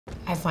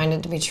I find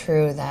it to be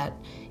true that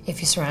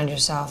if you surround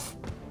yourself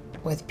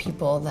with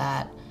people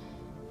that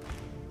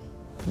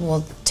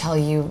will tell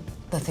you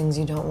the things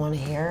you don't want to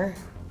hear,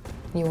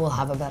 you will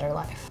have a better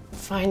life.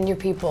 Find your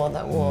people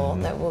that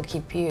will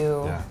keep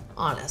you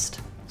honest.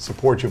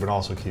 Support you, but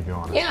also keep you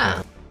honest.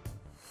 Yeah.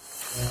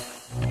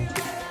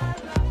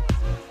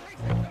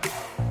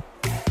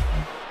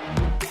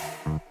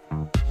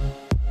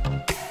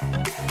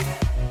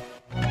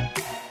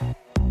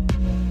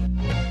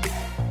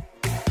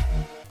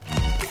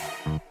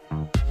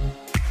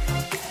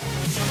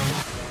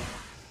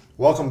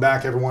 Welcome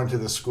back, everyone, to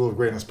the School of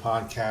Greatness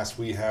podcast.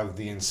 We have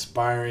the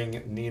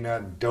inspiring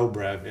Nina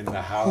Dobrev in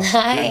the house.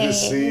 Hi. Good to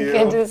see you.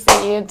 Good to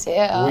see you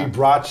too. We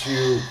brought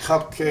you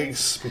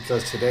cupcakes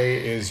because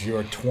today is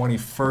your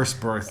 21st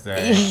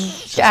birthday.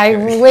 I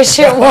wish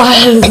it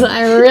was.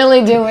 I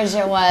really do wish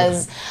it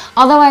was.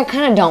 Although I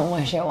kind of don't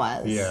wish it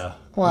was. Yeah.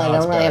 Well, I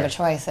don't really have a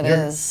choice. It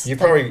is. You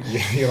probably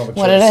you don't have a choice.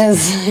 What it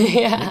is.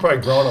 Yeah. You've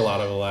probably grown a lot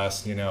over the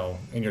last, in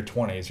your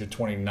 20s. You're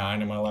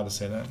 29. Am I allowed to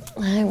say that?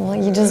 Well,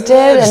 you just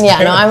did, and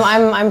yeah, no,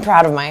 I'm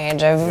proud of my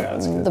age.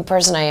 The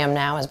person I am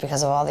now is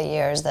because of all the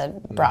years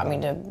that brought me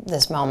to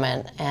this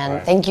moment.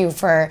 And thank you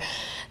for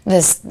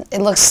this.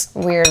 It looks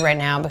weird right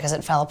now because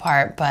it fell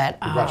apart, but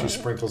we brought you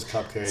sprinkles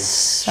cupcakes,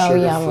 so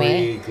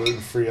yummy,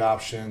 gluten-free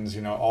options.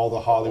 All the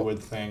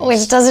Hollywood things.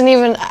 Which doesn't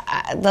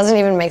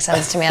even make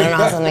sense to me. I don't know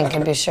how something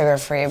could be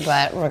sugar-free,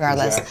 but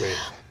regardless. Exactly.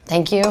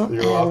 Thank you.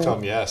 You're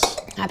welcome. Yes.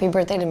 Happy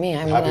birthday to me.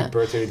 Happy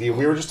birthday to you.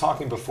 We were just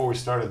talking before we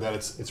started that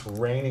it's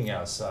raining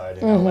outside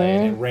in LA,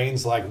 and it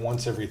rains like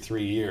once every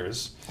 3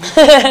 years.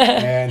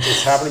 And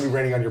it's happened to be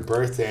raining on your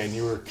birthday, and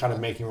you were kind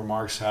of making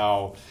remarks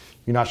how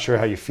you're not sure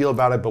how you feel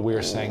about it, but we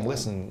were saying,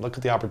 listen, look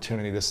at the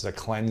opportunity. This is a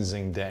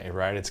cleansing day,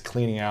 right? It's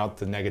cleaning out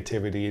the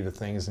negativity, the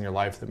things in your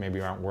life that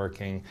maybe aren't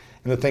working,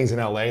 and the things in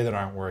LA that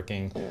aren't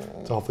working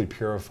to hopefully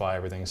purify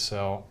everything.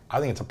 So I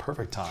think it's a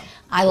perfect time.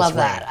 I love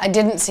that. I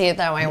didn't see it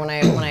that way when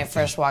I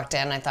first walked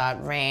in. I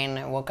thought rain.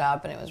 I woke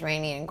up and it was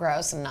rainy and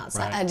gross and not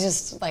sun. I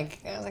was like,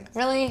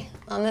 really?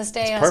 On this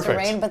day it has to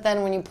rain? But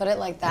then when you put it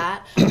like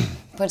that, it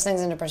puts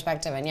things into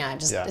perspective. And yeah,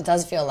 it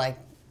does feel like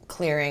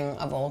clearing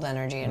of old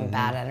energy and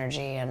bad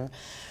energy, and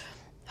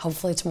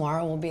hopefully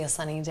tomorrow will be a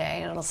sunny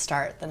day and it'll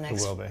start the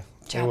next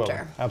chapter. It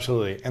will.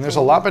 Absolutely. And there's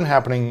a lot been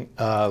happening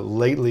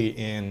lately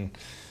in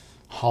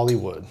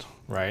Hollywood,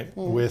 right?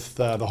 With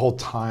the whole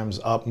Time's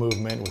Up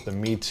movement, with the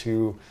Me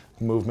Too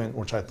movement,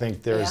 which I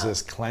think there's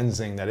this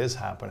cleansing that is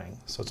happening.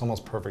 So it's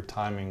almost perfect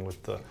timing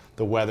with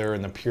the weather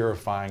and the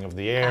purifying of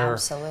the air.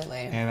 Absolutely.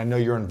 And I know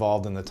you're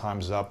involved in the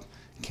Time's Up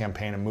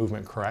campaign and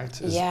movement, correct?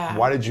 Yeah.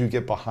 Why did you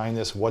get behind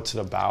this? What's it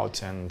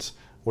about, and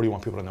what do you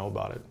want people to know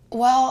about it?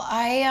 Well,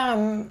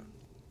 I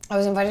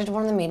was invited to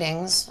one of the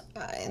meetings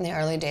in the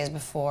early days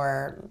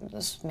before,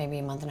 this maybe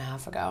a month and a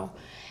half ago,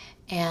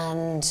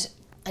 and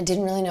I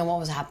didn't really know what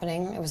was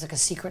happening. It was like a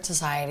secret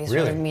society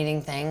sort of meeting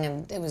thing,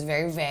 and it was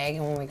very vague.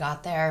 And when we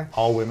got there,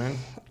 all women.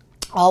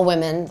 All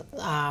women.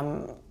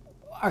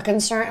 Are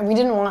concerned, and we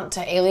didn't want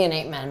to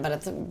alienate men, but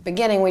at the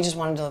beginning we just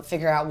wanted to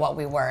figure out what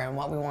we were and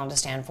what we wanted to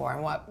stand for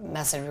and what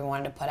message we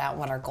wanted to put out and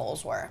what our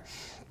goals were.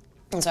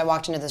 And so I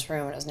walked into this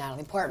room and it was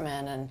Natalie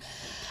Portman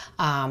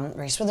and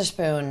Reese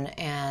Witherspoon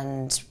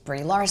and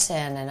Brie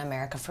Larson and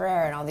America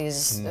Ferrera and all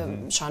these,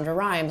 Shonda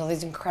Rhimes, all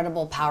these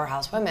incredible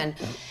powerhouse women.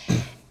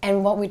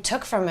 And what we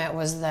took from it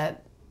was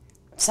that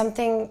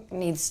something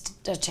needs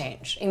to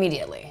change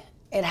immediately.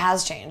 It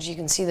has changed. You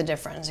can see the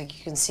difference. Like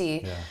you can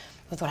see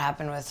with what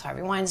happened with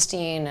Harvey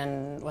Weinstein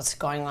and what's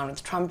going on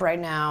with Trump right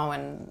now,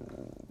 and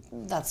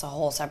that's a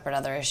whole separate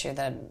other issue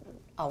that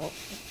I'll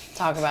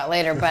talk about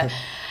later, but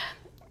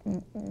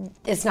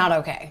it's not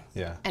okay.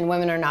 Yeah. And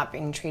women are not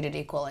being treated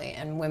equally,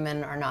 and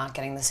women are not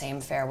getting the same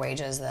fair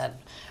wages that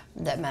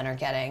men are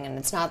getting, and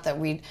it's not that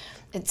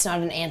it's not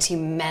an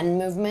anti-men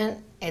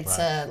movement, it's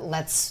a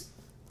let's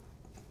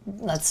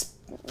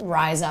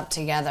rise up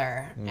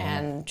together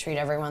and treat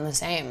everyone the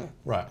same.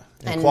 Right.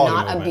 And equality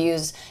not movement.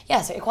 abuse,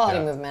 equality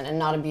movement, and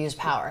not abuse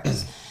power.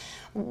 'Cause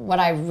what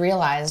I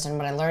realized and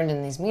what I learned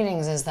in these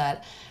meetings is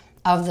that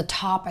of the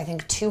top, I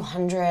think,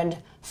 200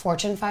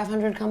 Fortune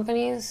 500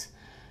 companies,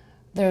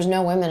 there's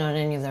no women on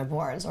any of their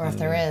boards. Or if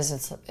there is,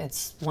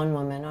 it's one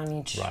woman on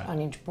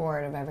each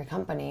board of every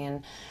company.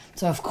 And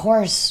so, of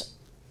course,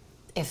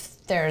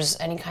 if there's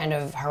any kind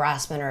of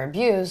harassment or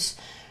abuse,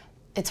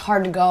 it's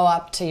hard to go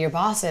up to your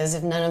bosses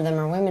if none of them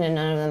are women and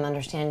none of them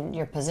understand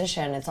your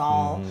position. It's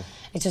all,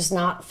 it's just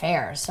not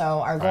fair. So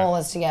our goal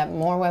is to get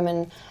more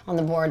women on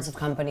the boards of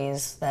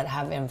companies that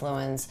have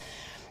influence,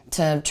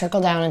 to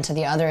trickle down into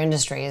the other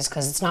industries,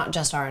 because it's not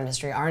just our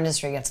industry. Our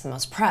industry gets the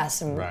most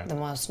press and the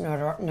most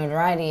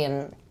notoriety,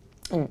 and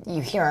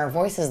you hear our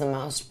voices the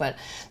most, but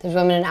there's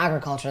women in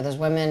agriculture, there's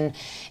women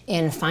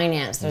in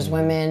finance, there's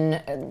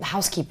women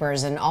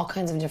housekeepers, and all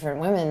kinds of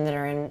different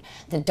women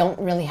that don't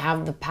really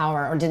have the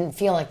power or didn't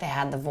feel like they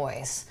had the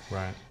voice.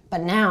 Right.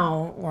 But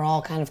now we're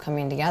all kind of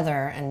coming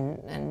together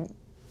and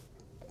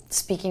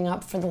speaking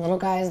up for the little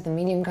guys, the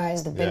medium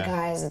guys, the big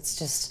guys. It's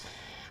just,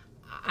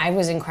 I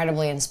was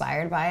incredibly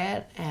inspired by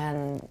it,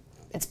 and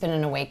it's been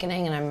an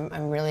awakening, and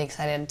I'm really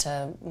excited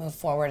to move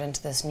forward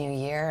into this new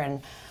year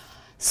and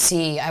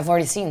see. I've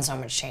already seen so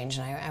much change,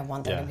 and I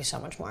want there to be so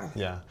much more.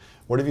 Yeah.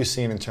 What have you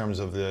seen in terms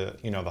of the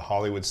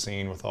Hollywood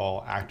scene with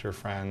all actor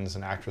friends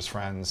and actress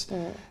friends?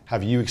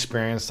 Have you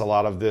experienced a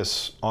lot of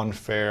this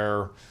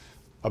unfair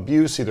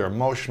abuse, either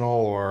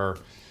emotional or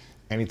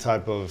any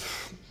type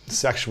of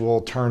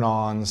sexual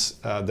turn-ons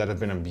that have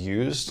been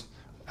abused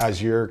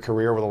as your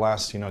career over the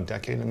last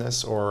decade in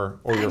this, or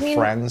your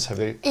friends? Have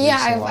they?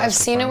 I've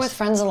seen it with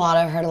friends a lot.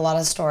 I've heard a lot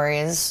of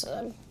stories.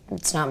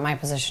 It's not my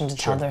position to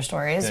tell their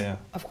stories,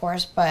 of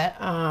course, but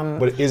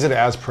is it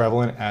as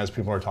prevalent as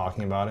people are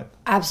talking about it?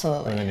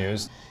 Absolutely. In the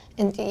news?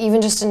 And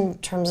even just in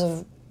terms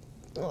of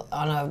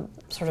on a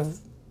sort of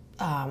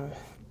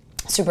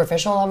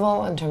superficial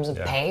level, in terms of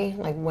pay,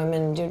 like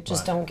women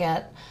don't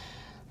get,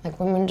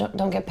 women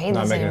don't get paid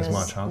not the same making as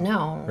much, huh?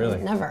 No,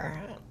 really, never.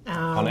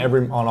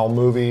 On all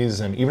movies,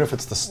 and even if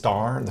it's the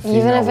star, the female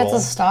even if role. it's the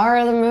star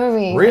of the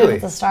movie, really, even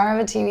if it's the star of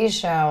a TV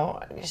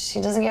show,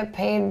 she doesn't get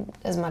paid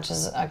as much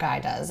as a guy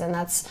does, and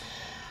that's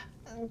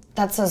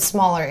a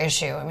smaller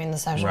issue. I mean, the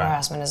sexual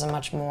harassment is a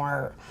much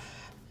more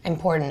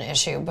important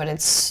issue, but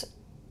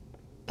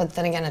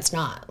then again, it's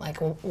not. Like,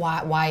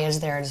 why is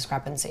there a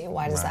discrepancy?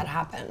 Why does that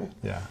happen?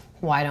 Yeah.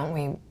 Why aren't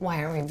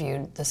we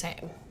viewed the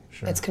same?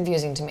 Sure. It's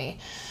confusing to me.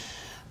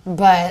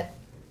 But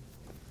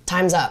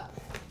time's up.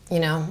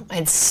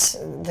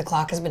 The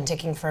clock has been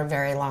ticking for a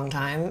very long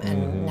time,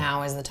 and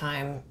now is the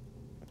time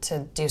to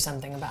do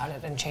something about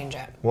it and change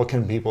it. What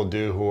can people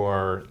do who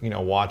are,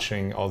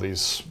 watching all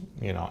these,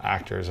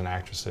 actors and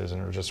actresses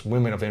and are just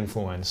women of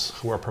influence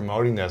who are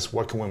promoting this?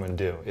 What can women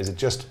do? Is it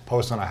just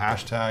post on a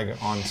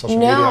hashtag on social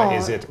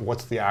media?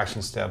 What's the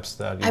action steps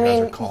that you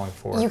guys are calling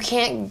for? You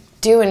can't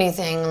do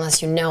anything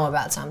unless you know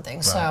about something.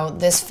 Right. So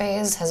this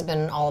phase has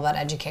been all about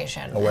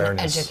education. Awareness. And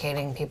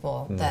educating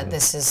people that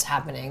this is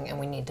happening and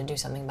we need to do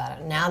something about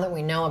it. Now that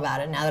we know about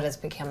it, now that it's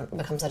become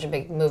such a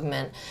big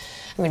movement,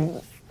 I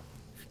mean,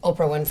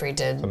 Oprah Winfrey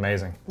did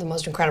the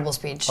most incredible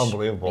speech.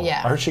 Unbelievable.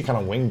 Yeah. I heard she kind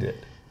of winged it.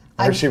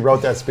 I heard she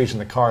wrote that speech in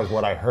the car is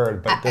what I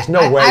heard, but there's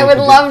no way. I would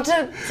love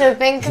to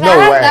think that. No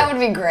way. That would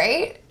be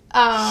great.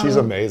 She's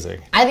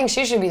amazing. I think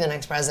she should be the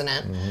next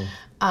president.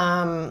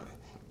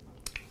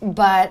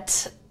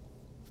 But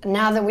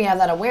now that we have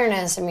that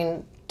awareness, I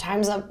mean,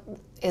 Time's Up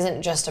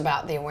isn't just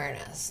about the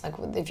awareness. Like,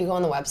 if you go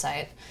on the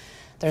website,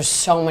 there's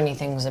so many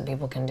things that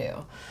people can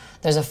do.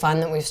 There's a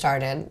fund that we've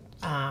started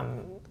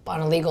on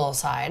a legal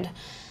side,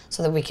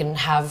 so that we can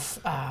have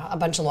a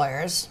bunch of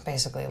lawyers,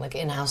 basically, like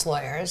in-house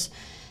lawyers,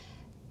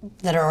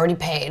 that are already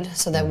paid,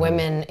 so that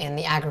women in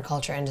the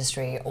agriculture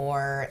industry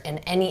or in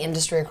any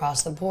industry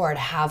across the board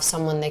have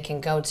someone they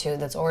can go to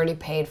that's already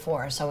paid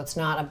for. So it's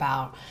not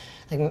about,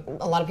 like,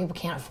 a lot of people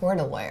can't afford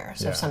a lawyer.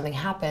 So if something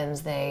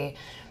happens,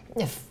 if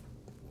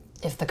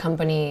the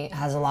company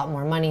has a lot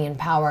more money and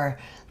power,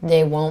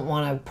 they won't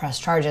want to press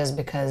charges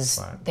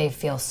because they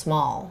feel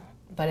small.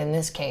 But in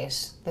this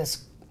case,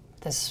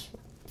 this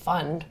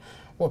fund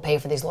will pay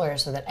for these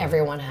lawyers so that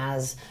everyone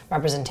has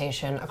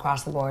representation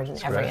across the board in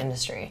every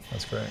industry.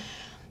 That's great.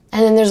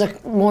 And then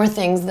there's more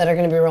things that are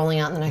going to be rolling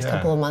out in the next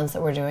couple of months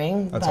that we're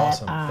doing. That's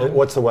awesome.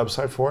 What's the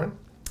website for it?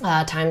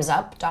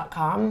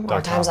 timesup.com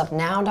or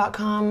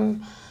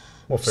timesupnow.com.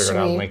 We'll figure it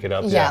out and make it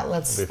up. Yeah,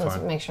 let's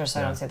make sure so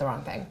I don't say the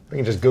wrong thing. You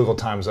can just Google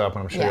Time's Up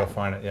and I'm sure you'll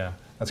find it. Yeah,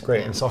 that's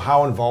great. And so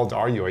how involved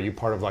are you? Are you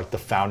part of like the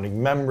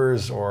founding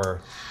members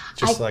or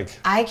just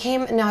I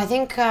think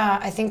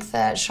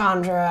that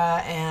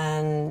Chandra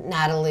and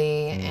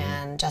Natalie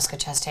and Jessica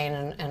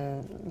Chastain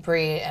and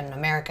Bree and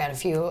America and a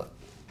few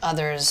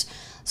others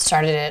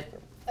started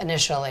it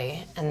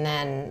initially, and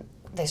then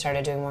they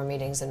started doing more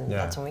meetings, and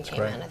that's when we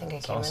came in. I think I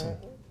came in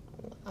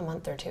a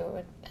month or two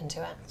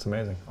into it. It's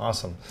amazing.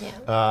 Awesome.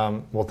 Yeah.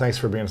 Well, thanks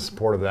for being in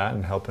support of that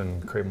and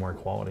helping create more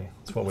equality.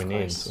 That's what we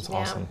need. So it's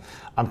awesome.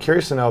 I'm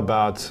curious to know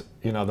about,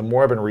 the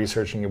more I've been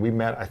researching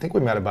it, I think we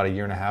met about a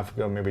year and a half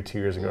ago, maybe 2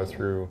 years ago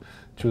through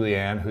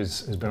Julianne,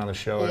 who's been on the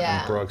show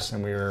at Brooks,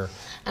 and we were.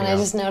 And I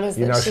just noticed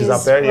that she's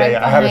up there. Right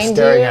I have her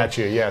staring at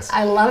you. Yes.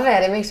 I love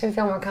it. It makes me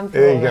feel more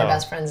comfortable when we're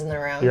best friends in the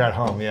room. You're at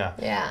home. Yeah.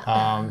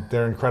 Yeah.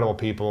 They're incredible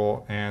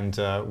people, and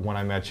when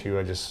I met you,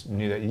 I just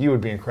knew that you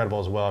would be incredible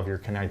as well if you're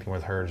connecting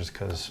with her, just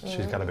because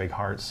she's got a big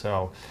heart.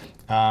 So.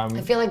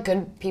 I feel like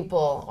good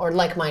people or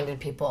like-minded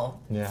people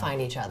find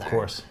each other. Of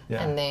course.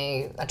 Yeah. And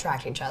they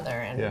attract each other.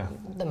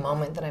 And the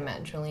moment that I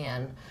met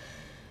Julianne,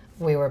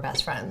 we were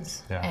best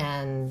friends. Yeah.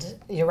 And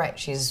you're right,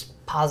 she's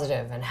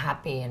positive and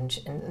happy, and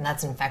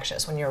that's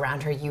infectious. When you're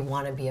around her, you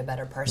want to be a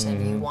better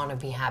person. You want to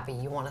be happy.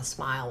 You want to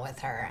smile with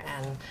her.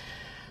 And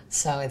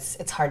so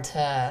it's hard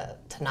to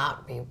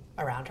not be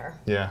around her.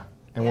 Yeah.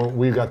 And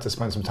we got to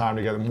spend some time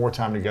together, more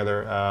time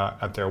together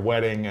at their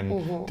wedding,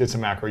 and did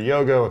some acro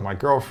yoga with my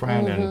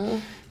girlfriend,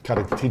 and kind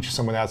of teach you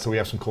some of that. So we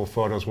have some cool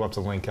photos. We'll have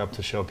to link up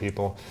to show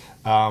people.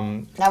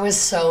 That was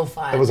so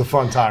fun. It was a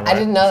fun time, right? I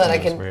didn't know that I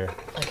could.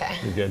 Okay.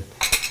 You did.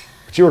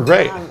 But you were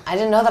great. I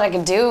didn't know that I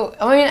could do.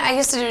 I mean, I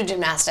used to do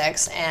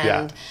gymnastics,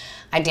 and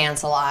I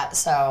dance a lot.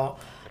 So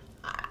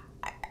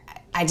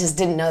I just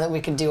didn't know that we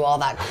could do all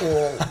that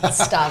cool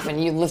stuff,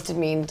 and you lifted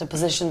me into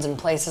positions and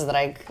places that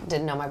I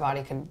didn't know my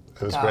body could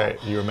go. It was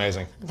great. You were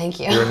amazing. Thank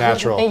you. You're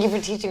natural. Thank you for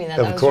teaching me that.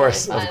 Of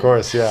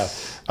course, yeah.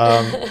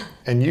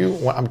 And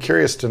I'm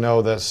curious to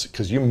know this,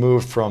 because you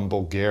moved from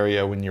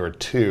Bulgaria when you were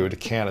 2 to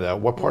Canada.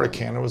 What part of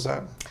Canada was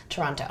that?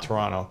 Toronto.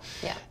 Toronto.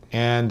 Yeah.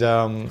 And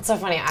it's so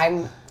funny.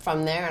 I'm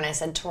from there, and I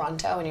said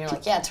Toronto, and you're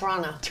like, yeah,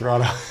 Toronto.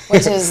 Toronto.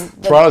 Which is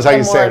Toronto's how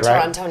you say it,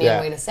 right? Torontonian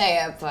way to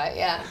say it, but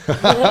yeah.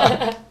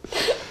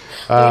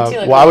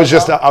 Well, I was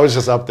just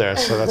up there,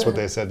 so that's what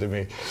they said to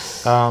me.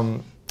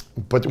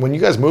 But when you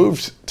guys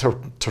moved to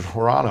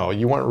Toronto,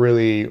 you weren't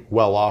really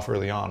well off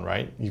early on,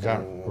 right? You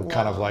were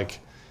kind of like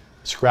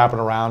scrapping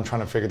around,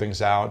 trying to figure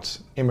things out.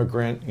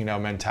 Immigrant,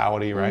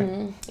 mentality, right?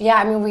 Mm-hmm. Yeah,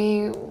 I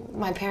mean,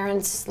 my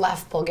parents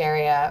left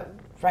Bulgaria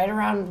right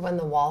around when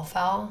the wall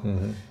fell.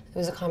 Mm-hmm. It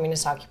was a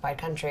communist-occupied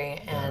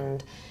country,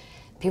 and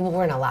people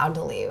weren't allowed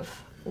to leave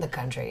the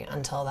country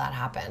until that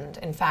happened.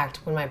 In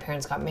fact, when my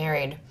parents got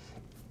married,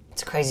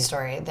 it's a crazy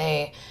story.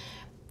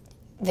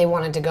 They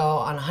wanted to go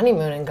on a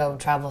honeymoon and go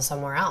travel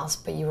somewhere else,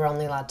 but you were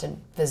only allowed to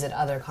visit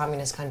other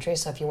communist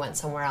countries. So if you went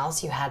somewhere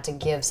else, you had to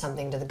give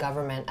something to the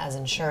government as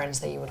insurance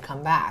that you would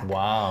come back.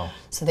 Wow.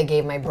 So they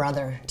gave my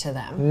brother to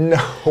them.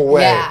 No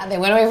way. Yeah, they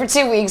went away for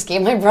 2 weeks,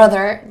 gave my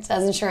brother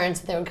as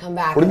insurance that they would come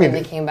back. What do you mean?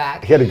 They came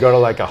back. He had to go to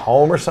like a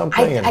home or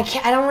something? I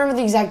don't remember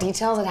the exact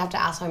details. I'd have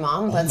to ask my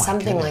mom, but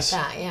something like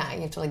that. Yeah,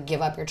 you have to like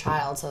give up your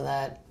child so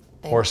that.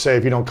 Or say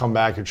if you don't come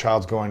back, your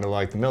child's going to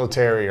like the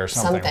military or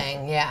something.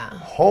 Something, yeah.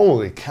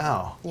 Holy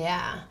cow.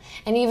 Yeah.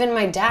 And even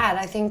my dad,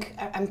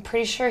 I'm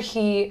pretty sure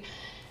you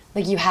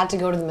had to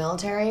go to the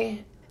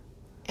military.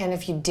 And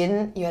if you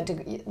didn't,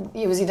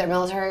 it was either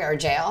military or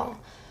jail.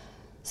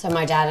 So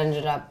my dad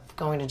ended up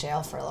going to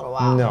jail for a little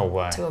while. No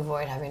way. To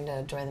avoid having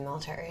to join the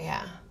military,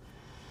 yeah.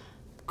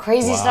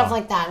 Crazy stuff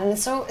like that. And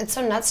it's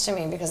so nuts to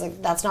me because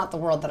like that's not the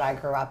world that I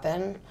grew up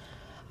in.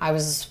 I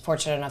was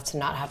fortunate enough to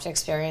not have to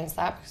experience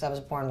that because I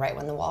was born right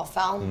when the wall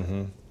fell.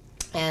 Mm-hmm.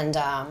 And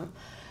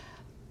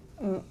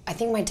I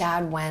think my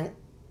dad went,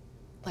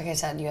 like I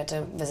said, you had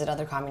to visit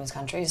other communist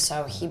countries,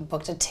 so he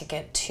booked a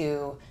ticket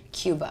to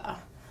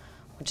Cuba,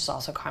 which is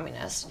also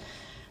communist.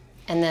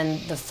 And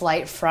then the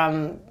flight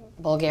from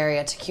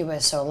Bulgaria to Cuba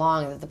is so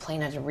long that the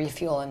plane had to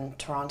refuel in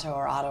Toronto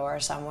or Ottawa or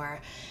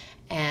somewhere.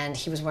 And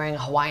he was wearing a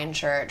Hawaiian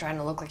shirt, trying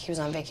to look like he was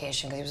on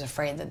vacation because he was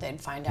afraid that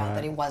they'd find out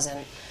that he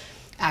wasn't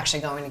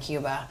actually going to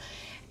Cuba.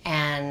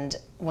 And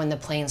when the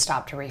plane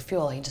stopped to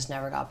refuel, he just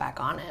never got back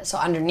on it. So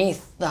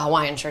underneath the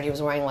Hawaiian shirt, he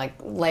was wearing like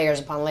layers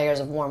upon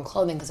layers of warm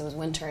clothing because it was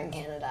winter in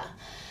Canada.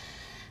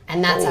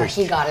 And that's how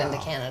he got into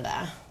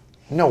Canada.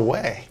 No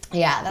way.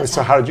 Yeah.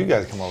 So how did you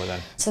guys come over then?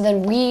 So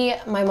then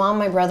my mom,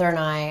 my brother, and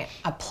I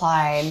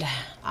applied.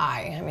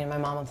 My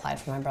mom applied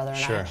for my brother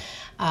and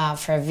I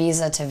for a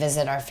visa to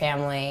visit our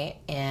family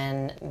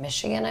in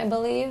Michigan, I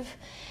believe.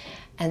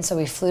 And so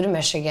we flew to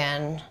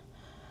Michigan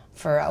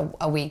for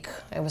a week,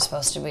 it was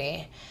supposed to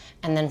be.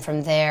 And then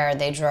from there,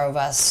 they drove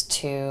us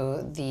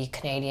to the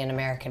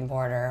Canadian-American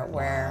border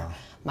where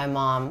my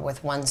mom,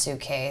 with one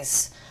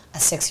suitcase, a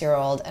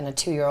 6-year-old and a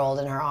 2-year-old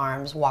in her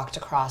arms, walked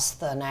across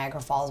the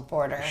Niagara Falls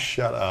border.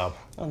 Shut up.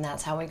 And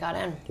that's how we got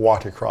in.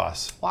 Walked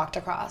across? Walked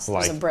across.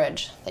 There's a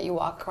bridge that you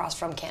walk across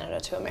from Canada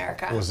to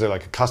America. Was there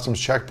like a customs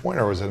checkpoint,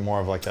 or was it more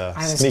of like a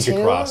sneak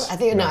across? I'm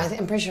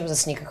pretty sure it was a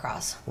sneak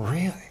across.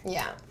 Really?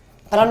 Yeah.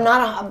 But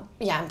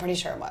I'm pretty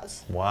sure it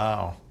was.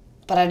 Wow.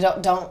 But I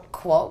don't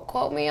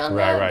quote me on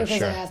that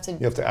because I have to.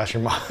 You have to ask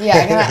your mom.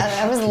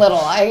 Yeah, I was little.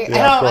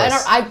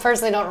 I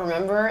personally don't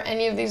remember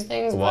any of these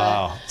things.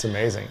 Wow, it's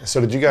amazing. So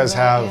did you guys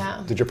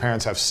did your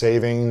parents have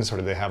savings, or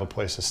did they have a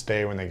place to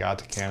stay when they got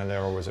to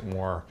Canada, or was it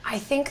more? I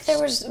think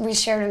we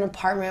shared an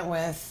apartment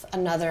with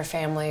another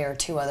family or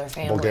 2 other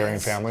families. Bulgarian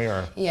family,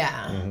 or?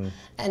 Yeah,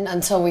 and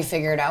until we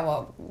figured out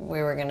what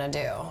we were gonna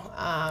do.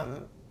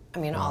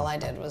 All I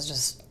did was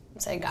just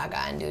say gaga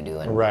and doo-doo,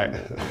 and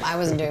I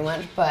wasn't doing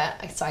much,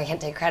 so I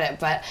can't take credit.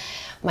 But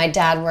my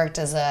dad worked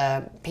as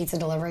a pizza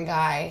delivery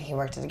guy. He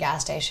worked at a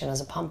gas station as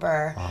a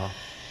pumper.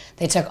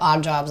 They took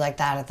odd jobs like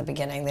that at the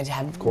beginning. They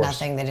had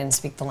nothing. They didn't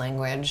speak the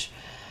language.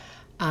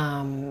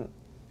 And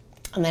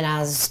then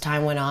as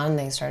time went on,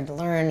 they started to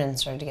learn and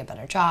started to get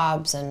better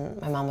jobs.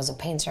 And my mom was a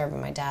painter, but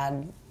my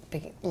dad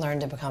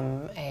learned to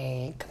become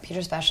a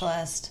computer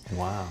specialist.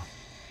 Wow.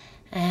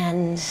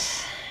 And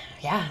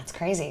yeah, it's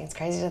crazy. It's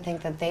crazy to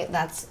think that they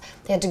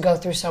had to go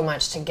through so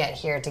much to get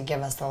here to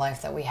give us the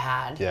life that we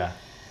had. Yeah.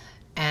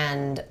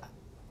 And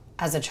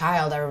as a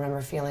child, I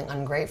remember feeling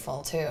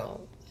ungrateful too.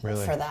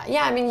 Really? For that.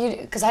 Yeah,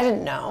 because I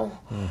didn't know.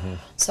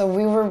 So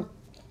we were.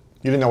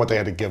 You didn't know what they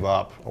had to give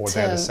up or what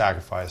they had to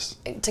sacrifice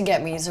to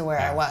get me to where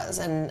I was,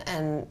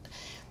 and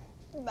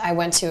I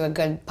went to a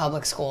good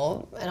public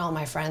school, and all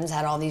my friends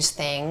had all these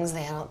things.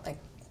 They had like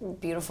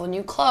beautiful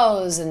new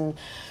clothes and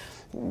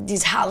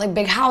these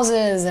big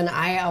houses, and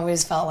I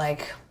always felt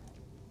like,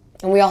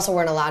 and we also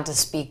weren't allowed to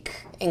speak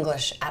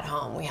English at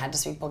home. We had to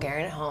speak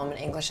Bulgarian at home and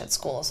English at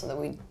school so that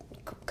we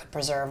could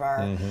preserve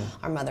our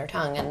mother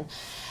tongue.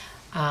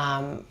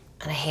 And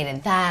And I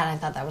hated that. I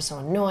thought that was so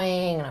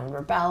annoying, and I would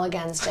rebel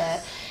against it.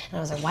 And I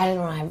was like,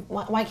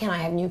 why can't I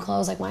have new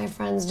clothes like my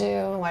friends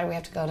do? Why do we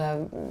have to go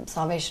to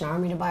Salvation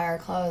Army to buy our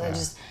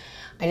clothes?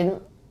 Yeah.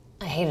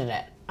 I hated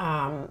it.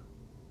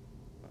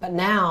 But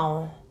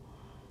now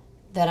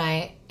that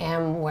I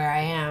am where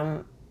I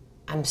am,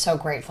 I'm so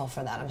grateful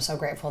for that. I'm so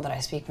grateful that I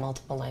speak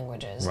multiple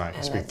languages. Right,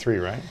 you speak 3,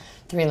 right?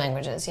 3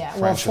 languages, yeah.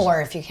 French well,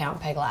 4 if you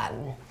count Pig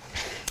Latin.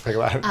 Pig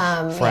Latin?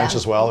 French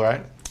as well,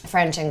 right?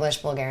 French,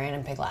 English, Bulgarian,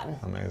 and Pig Latin.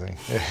 Amazing.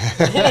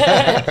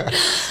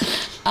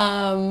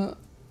 And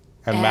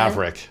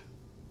Maverick,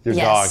 your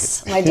dog.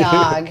 Yes, my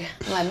dog,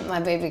 my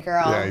baby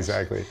girl. Yeah,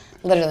 exactly.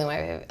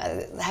 Literally,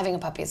 having a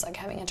puppy is like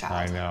having a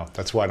child. I know.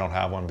 That's why I don't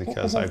have one,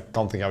 because I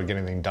don't think I would get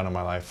anything done in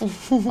my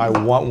life. I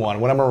want one.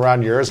 When I'm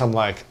around yours, I'm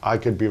like, I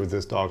could be with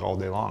this dog all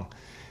day long.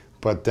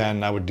 But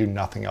then I would do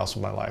nothing else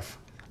with my life.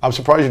 I'm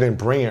surprised you didn't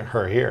bring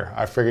her here.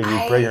 I figured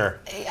you'd bring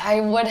her. I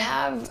would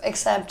have,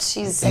 except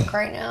she's sick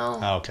right now.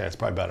 Oh, okay, it's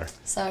probably better.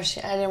 So I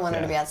didn't want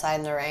her to be outside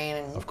in the rain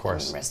and, of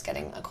course, and risk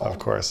getting a cold. Of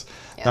course.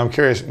 Yeah. Now I'm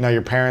curious. Now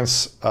your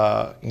parents,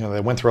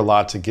 they went through a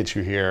lot to get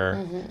you here.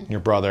 And your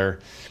brother.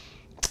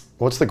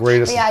 What's the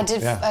greatest? Yeah, I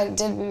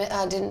didn't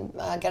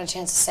get a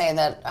chance to say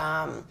that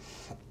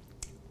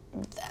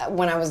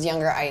when I was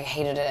younger, I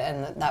hated it,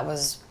 and that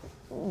was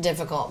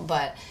difficult.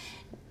 But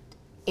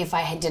if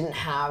I didn't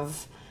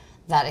have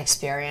that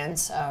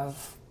experience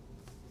of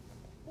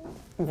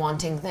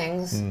wanting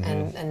things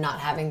and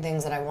not having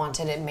things that I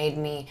wanted, it made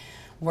me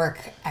work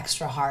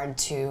extra hard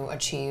to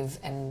achieve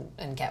and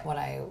get what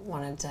I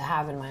wanted to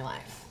have in my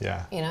life.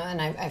 Yeah.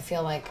 And I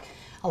feel like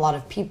a lot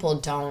of people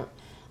don't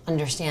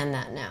understand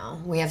that now.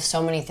 We have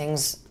so many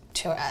things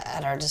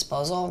at our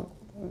disposal.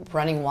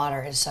 Running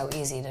water is so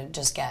easy to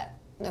just get,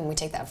 and we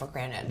take that for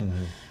granted.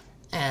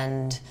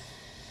 And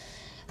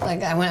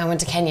like I went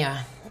to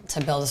Kenya to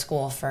build a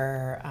school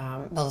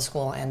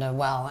and a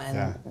well,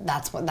 and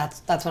that's when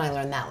I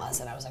learned that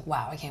lesson. I was like,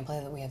 wow, I can't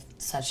believe that we have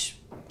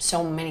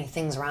so many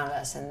things around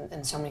us,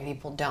 and so many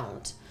people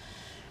don't.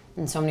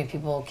 And so many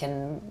people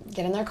can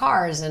get in their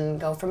cars and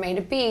go from A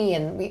to B,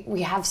 and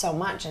we have so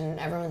much, and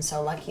everyone's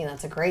so lucky, and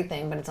that's a great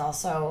thing, but it's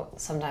also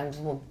sometimes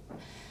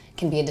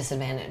can be a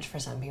disadvantage for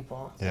some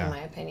people, in my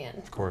opinion.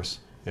 Of course,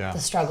 yeah. The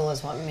struggle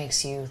is what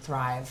makes you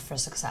thrive for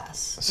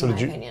success, so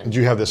did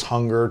you have this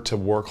hunger to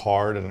work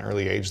hard at an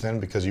early age then,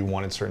 because you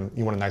wanted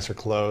nicer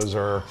clothes,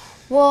 or?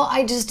 Well,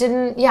 I just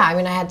didn't, I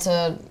mean, I had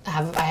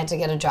to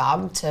get a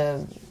job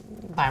to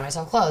buy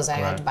myself clothes. I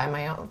had to buy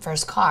my own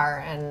first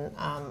car, and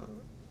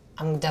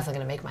I'm definitely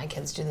going to make my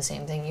kids do the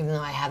same thing, even though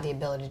I have the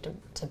ability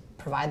to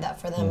provide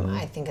that for them.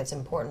 I think it's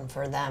important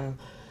for them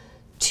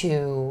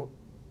to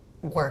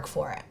work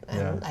for it.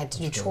 And I had to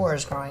do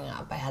chores growing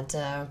up. I had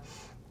to,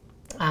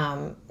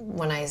 my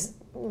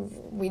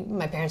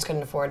parents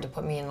couldn't afford to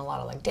put me in a lot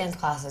of like dance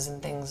classes and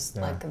things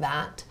like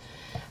that.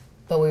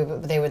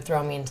 But they would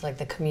throw me into like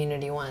the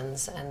community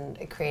ones, and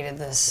it created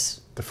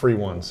this... The free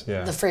ones,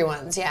 The free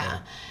ones,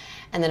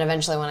 And then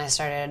eventually when I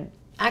started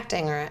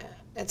acting, or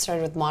it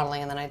started with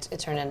modeling, and then it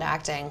turned into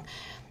acting.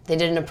 They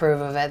didn't approve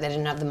of it. They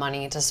didn't have the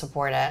money to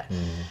support it.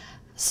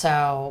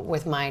 So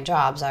with my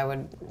jobs, I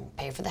would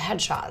pay for the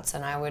headshots,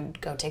 and I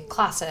would go take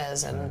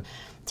classes and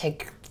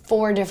take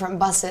 4 different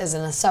buses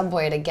and a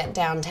subway to get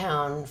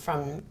downtown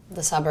from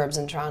the suburbs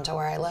in Toronto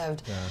where I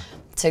lived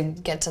to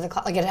get to the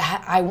class. Like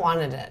I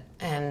wanted it,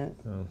 and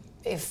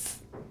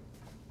if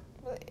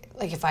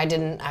I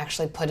didn't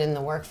actually put in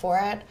the work for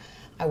it,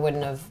 I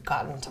wouldn't have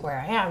gotten to where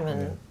I am,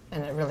 and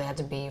it really had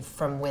to be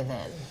from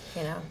within,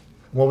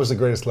 What was the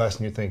greatest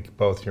lesson you think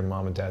both your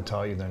mom and dad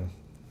taught you then?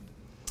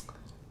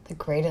 The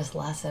greatest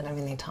lesson? I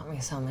mean, they taught me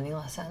so many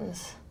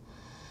lessons.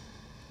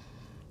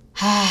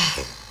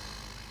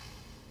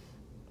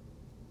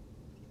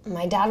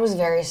 My dad was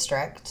very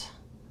strict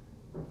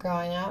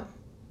growing up.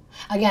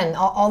 Again,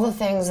 all the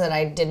things that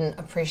I didn't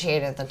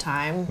appreciate at the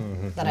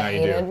time that I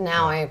hated,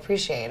 now I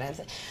appreciate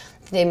it.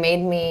 They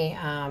made me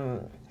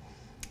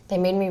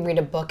read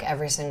a book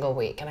every single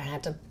week, and I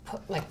had to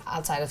put, like,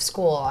 outside of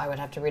school, I would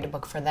have to read a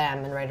book for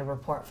them and write a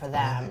report for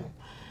them.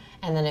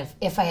 And then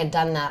if I had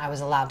done that, I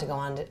was allowed to go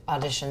on to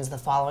auditions the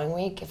following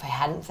week. If I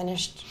hadn't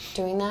finished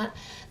doing that,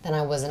 then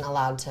I wasn't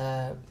allowed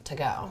to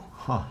go.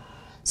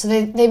 So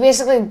they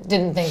basically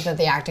didn't think that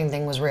the acting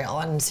thing was real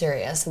and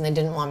serious, and they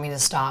didn't want me to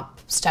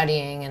stop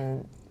studying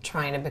and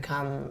trying to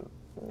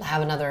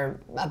have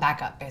a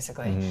backup,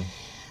 basically.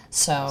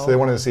 So they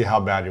wanted to see how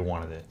bad you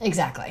wanted it.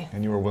 Exactly.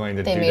 And you were willing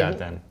to do that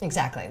then.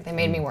 Exactly. They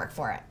made me work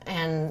for it.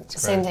 And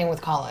same thing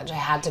with college. I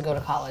had to go to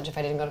college. If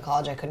I didn't go to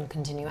college, I couldn't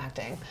continue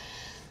acting.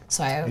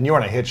 And you were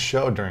on a hit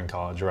show during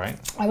college, right?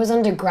 I was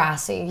on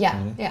Degrassi,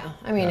 yeah.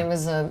 I mean, it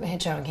was a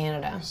hit show in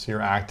Canada. So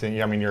you're acting,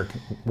 you're a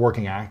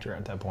working actor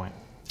at that point.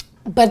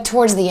 But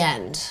towards the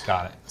end.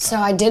 Got it. So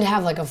I did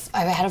have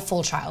I had a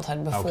full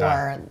childhood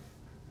before.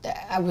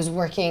 I was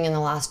working in the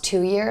last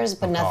 2 years,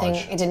 but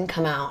it didn't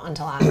come out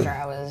until after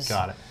I was...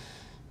 Got it.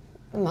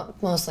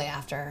 Mostly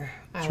after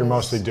So you're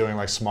mostly doing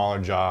like smaller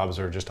jobs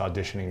or just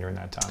auditioning during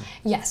that time?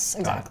 Yes,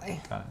 exactly.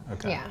 Got it.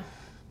 Okay. Yeah.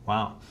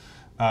 Wow.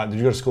 Did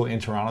you go to school in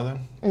Toronto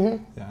then?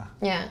 Mm-hmm. Yeah.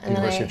 Yeah. And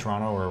University of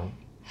Toronto or?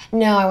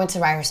 No, I went to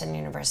Ryerson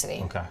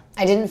University. Okay.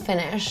 I didn't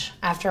finish.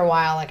 After a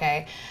while, like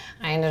I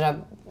ended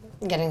up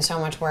getting so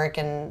much work,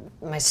 and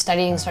my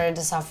studying started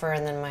to suffer,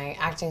 and then my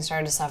acting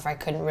started to suffer. I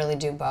couldn't really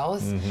do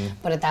both. Mm-hmm.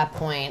 But at that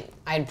point,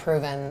 I'd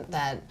proven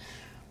that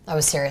I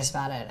was serious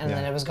about it, and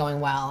that it was going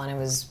well, and I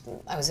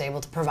was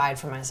able to provide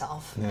for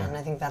myself. Yeah. And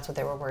I think that's what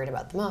they were worried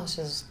about the most.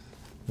 Is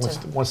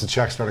once the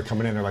checks started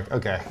coming in, they're like,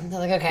 okay. They're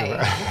like,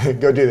 okay,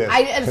 go do this.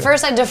 At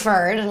first, I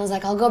deferred, and I was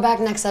like, I'll go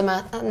back next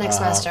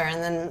semester,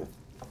 and then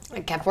I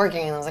kept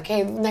working, and I was like,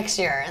 hey, next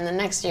year, and then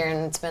next year,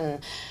 and it's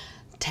been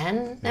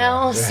 10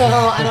 now, so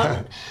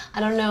I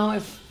don't know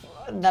if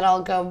that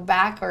I'll go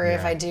back, or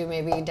if I do,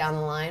 maybe down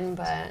the line,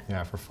 but...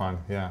 Yeah, for fun,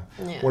 yeah.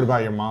 What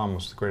about your mom?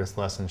 What's the greatest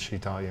lesson she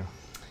taught you?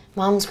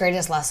 Mom's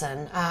greatest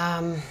lesson?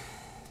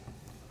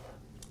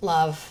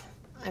 Love.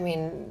 I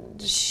mean,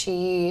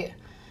 she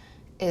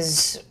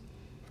is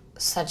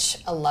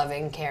such a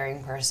loving,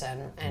 caring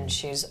person, and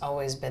she's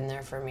always been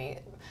there for me.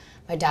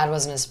 My dad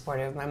wasn't as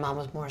supportive, my mom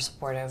was more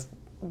supportive,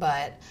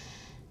 but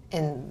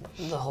in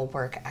the whole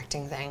work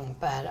acting thing,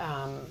 but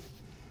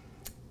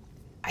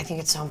I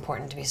think it's so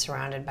important to be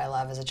surrounded by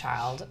love as a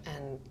child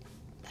and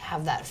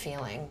have that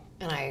feeling.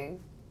 And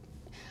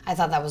I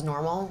thought that was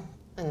normal,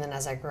 and then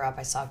as I grew up,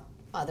 I saw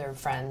other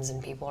friends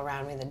and people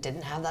around me that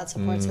didn't have that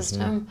support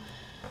system,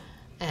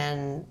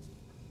 and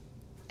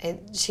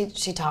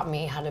she taught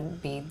me how to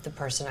be the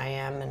person I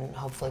am, and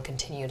hopefully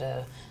continue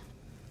to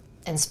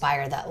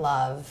inspire that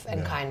love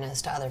and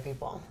kindness to other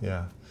people.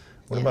 Yeah.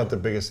 What about the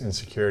biggest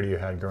insecurity you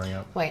had growing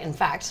up? Wait, in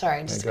fact,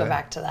 sorry, just to go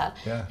back to that.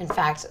 Yeah. In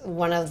fact,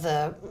 one of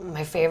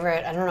my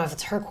favorite, I don't know if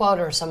it's her quote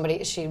or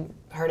she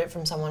heard it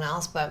from someone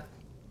else, but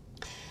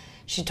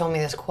she told me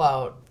this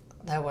quote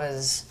that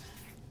was,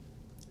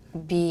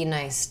 be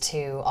nice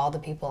to all the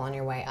people on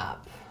your way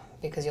up,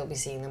 because you'll be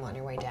seeing them on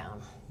your way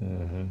down.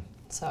 Mm-hmm.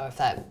 So if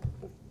that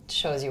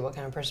shows you what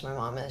kind of person my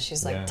mom is,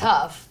 she's like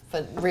tough,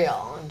 but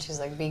real. And she's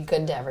like, be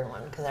good to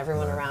everyone, because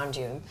everyone around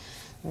you,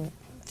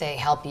 they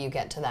help you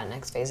get to that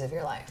next phase of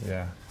your life.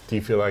 Yeah. Do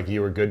you feel like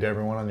you were good to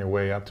everyone on your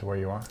way up to where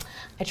you are?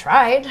 I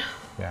tried.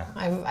 Yeah.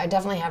 I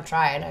definitely have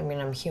tried. I mean,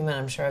 I'm human.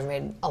 I'm sure I've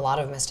made a lot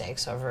of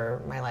mistakes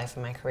over my life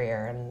and my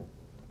career, and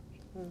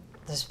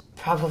there's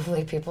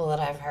probably people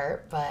that I've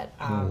hurt, but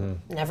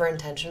never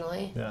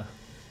intentionally. Yeah.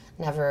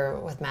 Never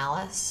with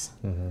malice.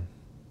 Mm-hmm.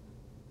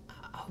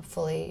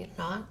 Hopefully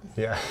not.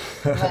 Yeah.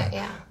 But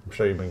yeah. I'm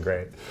sure you've been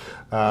great.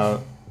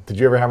 Did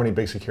you ever have any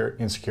big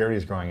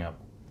insecurities growing up?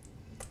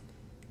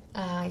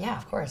 Yeah,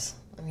 of course.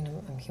 I mean,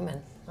 I'm human.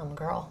 I'm a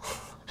girl.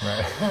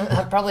 Right. I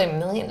have probably a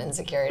million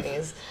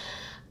insecurities.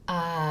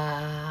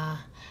 I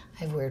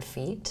have weird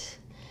feet.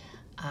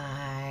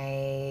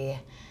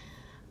 At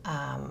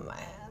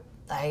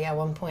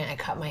one point, I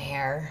cut my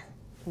hair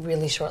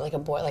really short, like a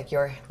boy, like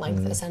your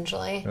length,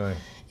 essentially. Really?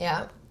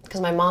 Yeah,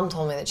 because my mom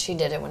told me that she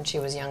did it when she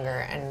was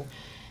younger, and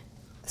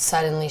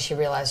suddenly she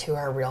realized who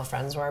her real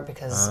friends were,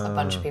 because a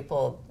bunch of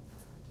people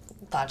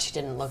thought she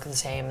didn't look the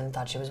same and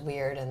thought she was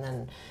weird, and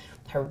then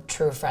her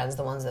true friends,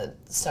 the ones that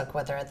stuck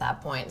with her at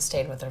that point,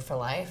 stayed with her for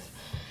life.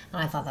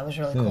 And I thought that was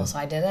really cool, so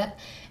I did it.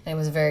 And it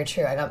was very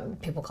true.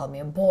 People called me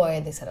a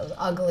boy. They said I was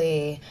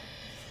ugly.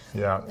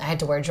 Yeah. I had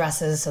to wear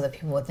dresses so that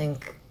people would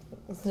think...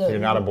 You're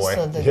not a boy.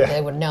 So that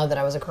they would know that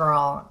I was a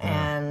girl.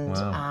 And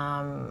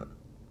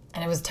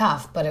and it was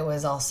tough, but it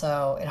was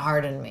also, it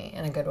hardened me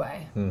in a good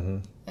way. Mm-hmm.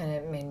 And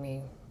it made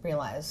me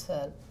realize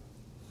that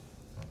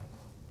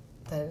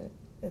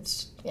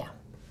it's,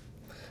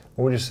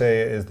 What would you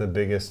say is the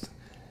biggest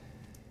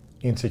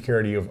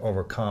insecurity you've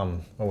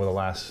overcome over the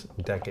last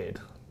decade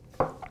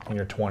in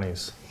your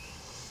 20s?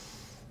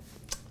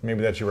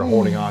 Maybe that you were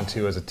holding on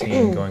to as a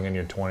teen going in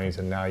your 20s,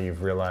 and now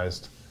you've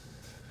realized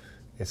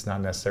it's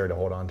not necessary to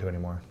hold on to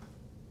anymore.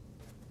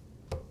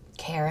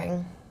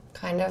 Caring,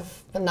 kind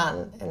of, but not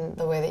in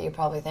the way that you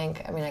probably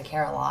think. I mean, I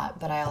care a lot,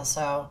 but I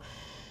also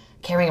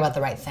caring about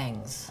the right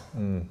things.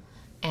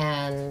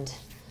 And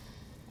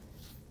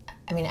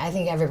I mean, I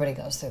think everybody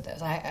goes through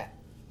this.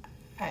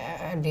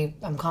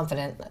 I'm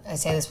confident, I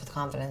say this with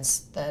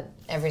confidence, that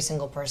every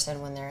single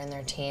person, when they're in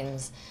their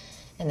teens,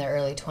 in their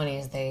early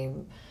 20s,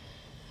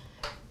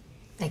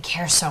 they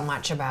care so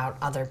much about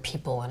other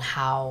people and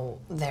how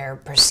they're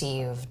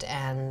perceived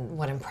and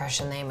what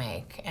impression they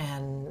make.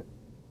 And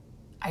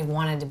I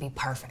wanted to be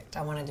perfect.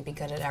 I wanted to be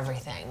good at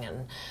everything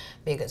and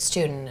be a good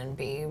student and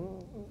be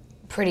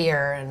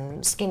prettier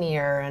and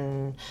skinnier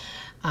and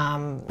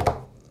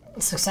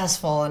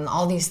successful and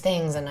all these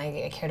things, and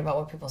I cared about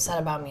what people said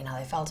about me and how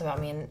they felt about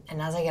me,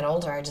 and as I get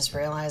older, I just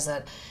realized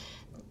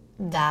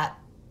that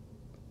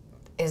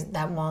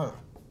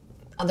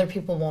other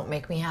people won't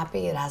make me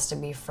happy. It has to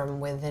be from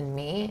within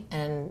me,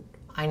 and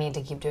I need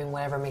to keep doing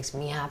whatever makes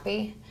me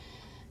happy,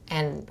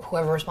 and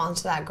whoever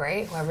responds to that,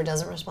 great. Whoever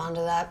doesn't respond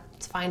to that,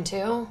 it's fine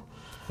too.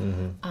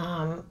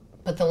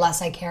 But the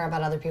less I care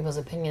about other people's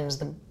opinions,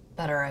 the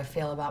better I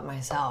feel about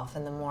myself,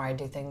 and the more I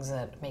do things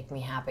that make me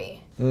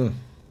happy.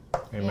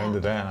 Amen to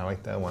that. I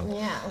like that one.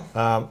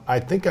 Yeah. I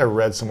think I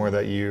read somewhere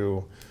that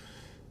you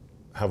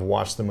have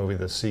watched the movie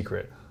The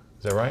Secret.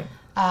 Is that right?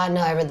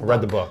 No, I read the book.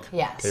 Read the book.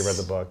 Yes. Okay, read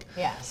the book.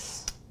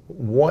 Yes.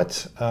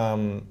 What,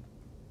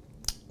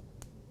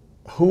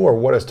 who or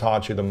what has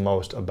taught you the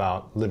most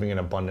about living an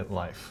abundant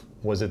life?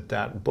 Was it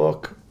that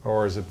book,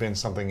 or has it been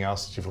something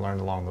else that you've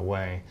learned along the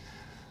way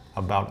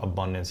about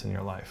abundance in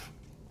your life?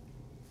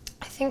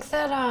 I think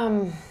that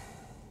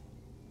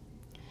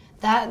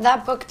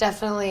that book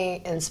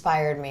definitely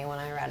inspired me when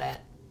I read it.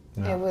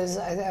 Yeah.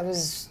 I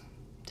was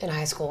in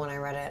high school when I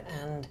read it,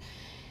 and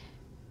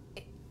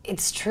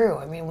it's true.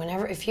 I mean,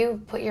 if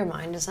you put your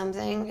mind to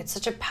something, it's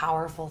such a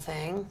powerful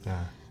thing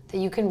that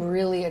you can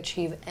really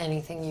achieve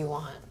anything you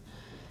want.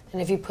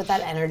 And if you put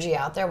that energy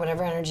out there,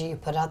 whatever energy you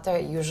put out there,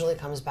 it usually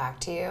comes back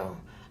to you.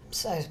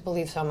 So I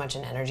believe so much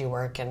in energy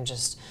work and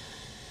just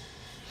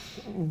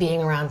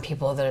being around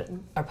people that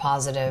are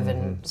positive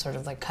and sort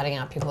of like cutting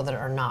out people that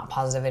are not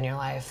positive in your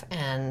life.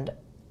 And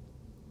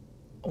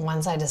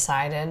once I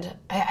decided,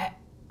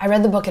 I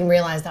read the book and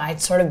realized that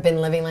I'd sort of been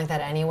living like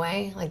that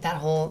anyway, like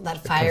that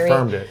fiery,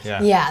 confirmed it,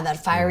 yeah,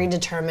 that fiery,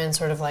 determined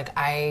sort of like,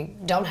 I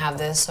don't have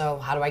this, so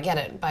how do I get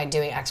it? By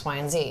doing X, Y,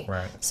 and Z.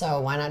 Right.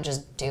 So why not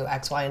just do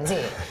X, Y, and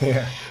Z?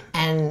 Yeah.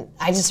 And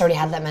I just already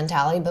had that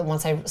mentality, but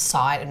once I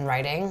saw it in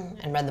writing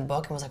and read the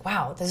book and was like,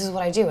 wow, this is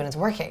what I do and it's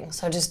working.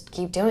 So just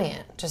keep doing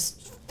it.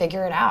 Just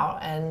figure it out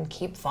and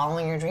keep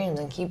following your dreams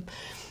and keep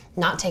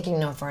not taking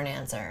no for an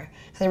answer.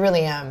 Because I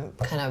really am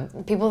kind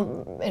of,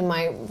 people in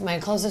my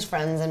closest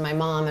friends and my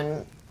mom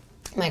and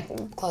my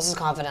closest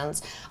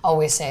confidants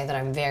always say that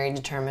I'm very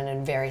determined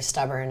and very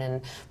stubborn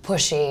and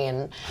pushy,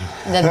 and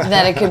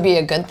that it could be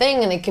a good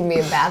thing and it can be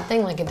a bad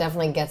thing. Like, it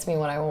definitely gets me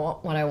what I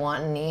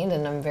want and need,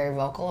 and I'm very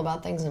vocal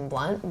about things and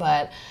blunt,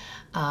 but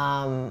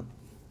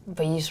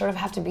you sort of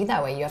have to be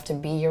that way. You have to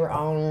be your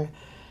own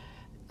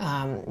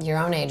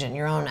agent,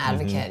 your own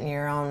advocate,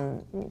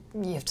 and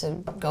you have to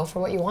go for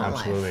what you want in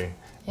life. Absolutely.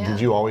 Yeah.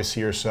 Did you always see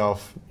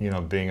yourself,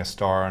 being a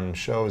star on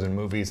shows and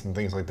movies and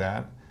things like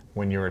that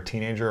when you were a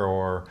teenager,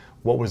 or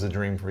what was the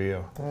dream for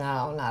you?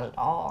 No, not at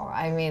all.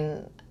 I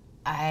mean,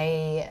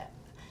 I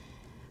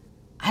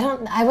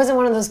wasn't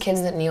one of those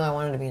kids that knew I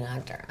wanted to be an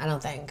actor. I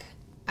don't think.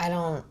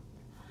 I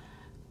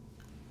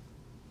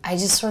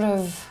just sort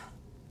of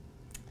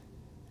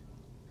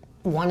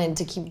wanted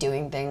to keep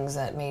doing things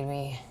that made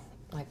me,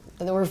 like,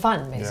 that were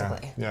fun,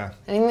 basically. Yeah.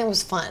 Anything that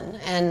was fun.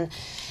 And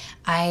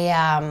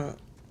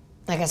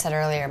like I said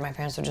earlier, my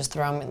parents would just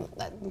throw me,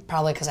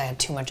 probably because I had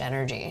too much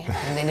energy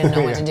and they didn't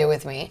know what to do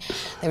with me.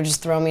 They would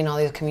just throw me in all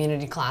these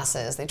community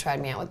classes. They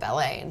tried me out with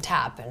ballet and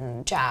tap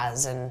and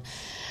jazz and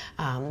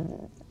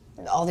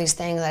all these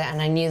things.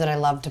 And I knew that I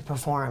loved to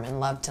perform and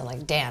loved to,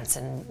 like, dance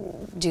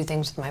and do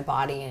things with my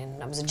body.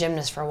 And I was a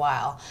gymnast for a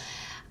while.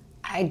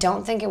 I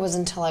don't think it was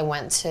until I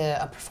went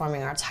to a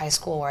performing arts high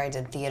school where I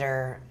did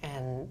theater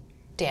and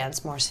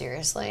dance more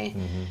seriously.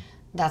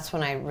 That's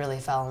when I really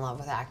fell in love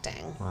with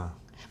acting. Wow.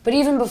 But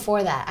even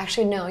before that,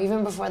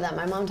 even before that,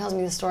 my mom tells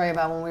me the story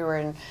about when we were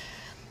in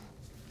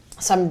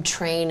some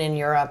train in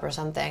Europe or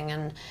something,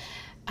 and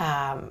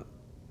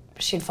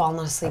she'd fallen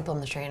asleep on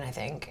the train, I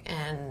think,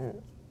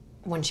 and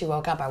when she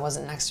woke up, I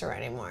wasn't next to her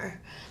anymore.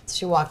 So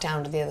she walked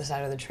down to the other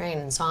side of the train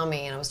and saw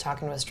me, and I was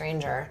talking to a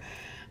stranger,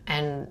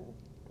 and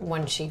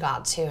when she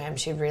got to him,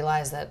 she'd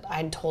realized that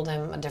I'd told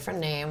him a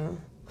different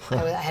name. I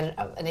had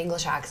an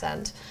English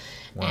accent.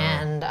 Wow.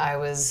 And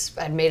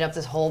I'd made up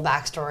this whole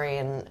backstory,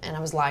 and I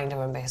was lying to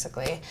him,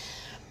 basically.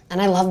 And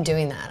I loved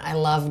doing that. I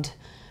loved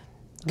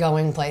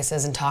going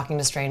places and talking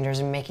to strangers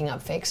and making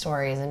up fake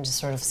stories and just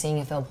sort of seeing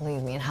if they'll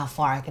believe me and how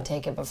far I could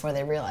take it before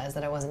they realized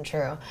that it wasn't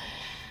true.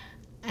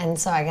 And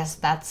so I guess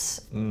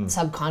that's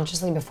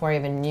subconsciously, before I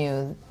even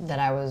knew that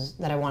I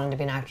wanted to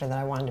be an actor,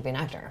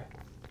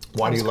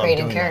 Why do you love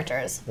doing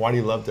characters. That? Why do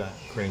you love that,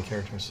 creating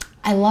characters?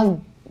 I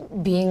love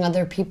being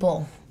other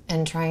people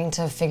and trying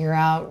to figure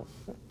out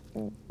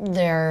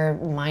their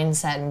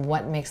mindset and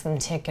what makes them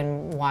tick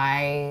and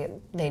why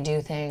they do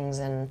things,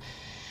 and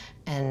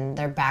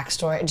their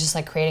backstory. Just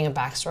like creating a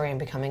backstory and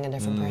becoming a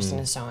different person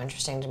is so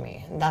interesting to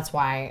me. And that's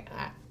why,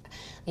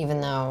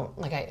 even though,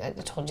 like I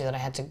told you that I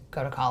had to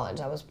go to college,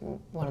 that was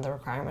one of the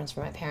requirements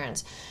for my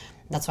parents.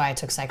 That's why I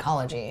took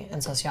psychology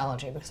and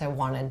sociology, because I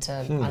wanted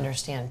to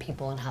understand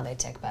people and how they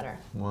tick better.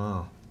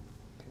 Wow.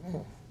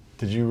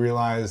 Did you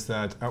realize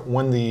that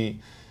when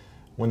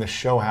the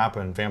show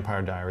happened,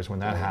 Vampire Diaries, when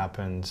that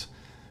happened,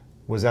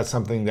 was that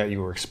something that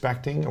you were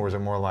expecting, or was it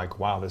more like,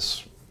 wow,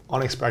 this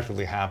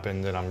unexpectedly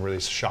happened and I'm really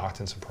shocked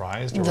and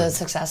surprised? Or the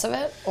success of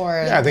it?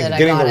 Or yeah, I think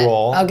getting the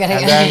role,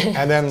 getting it.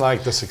 and then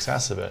like the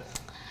success of it.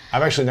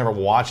 I've actually never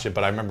watched it,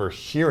 but I remember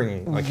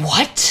hearing like...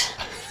 What?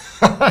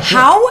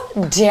 How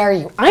dare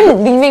you?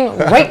 I'm leaving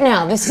right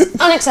now. This is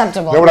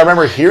unacceptable. No, but I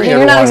remember hearing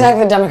You're everyone... not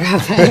exactly the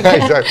demographic.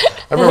 Yeah, exactly.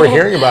 I remember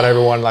hearing about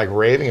everyone like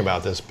raving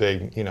about this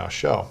big,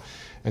 show.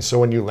 And so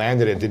when you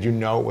landed it, did you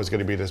know it was going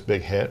to be this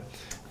big hit?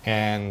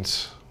 And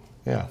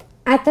yeah.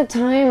 At the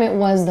time, it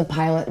was the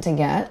pilot to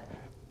get.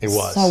 It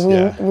was. So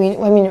I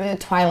mean,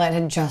 Twilight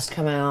had just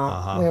come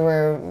out.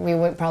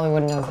 Probably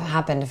wouldn't have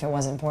happened if it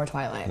wasn't for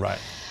Twilight. Right.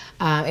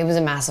 It was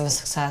a massive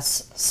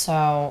success.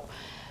 So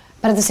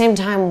But at the same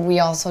time, we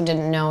also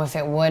didn't know if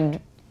it would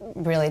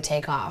really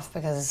take off,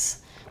 because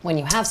when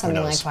you have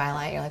something like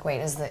Twilight, you're like, wait,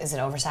 is it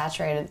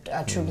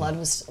oversaturated? True Blood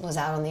was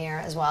out on the air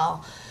as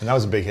well. And that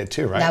was a big hit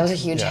too, right? That was a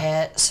huge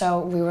hit. So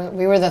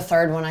we were the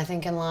third one, I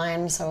think, in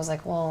line. So I was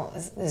like, well,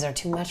 is there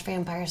too much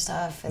vampire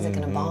stuff? Is it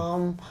going to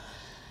bomb?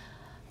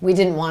 We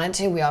didn't want it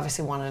to. We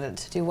obviously wanted it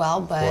to do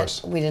well,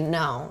 but we didn't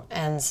know.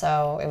 And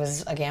so it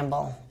was a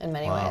gamble in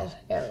many ways.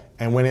 Yeah.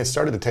 And when it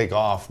started to take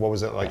off, what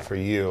was it like for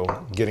you,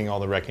 getting all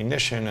the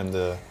recognition and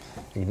the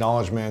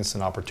acknowledgments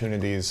and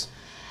opportunities?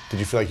 Did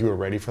you feel like you were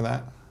ready for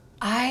that?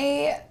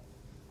 It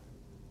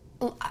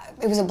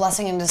was a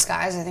blessing in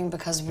disguise, I think,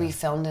 because we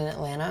filmed in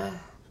Atlanta.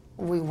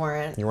 You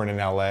weren't in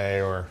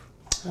LA or?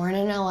 Weren't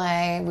in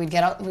LA. We'd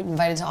get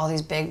invited to all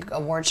these big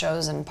award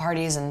shows and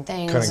parties and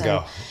things. Couldn't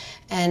go.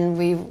 And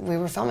we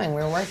were filming,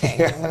 we were working.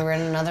 We were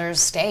in another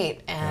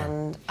state,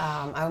 and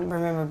I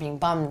remember being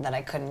bummed that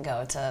I couldn't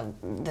go to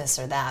this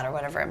or that or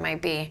whatever it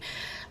might be.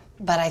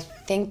 But I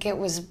think it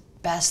was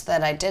best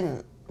that I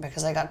didn't,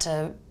 because I got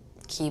to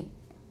keep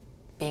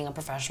being a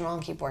professional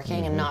and keep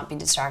working and not be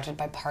distracted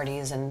by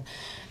parties and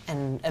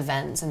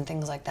events and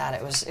things like that.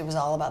 It was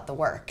all about the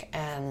work,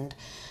 and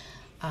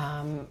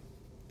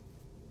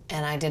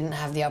I didn't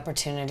have the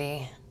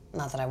opportunity.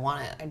 Not that I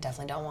want it, I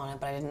definitely don't want it,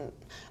 but I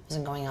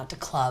wasn't going out to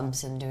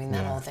clubs and doing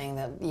that whole thing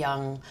that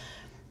young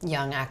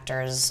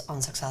actors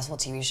on successful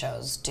TV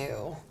shows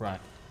do.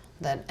 Right.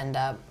 That end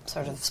up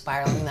sort of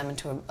spiraling them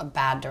into a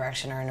bad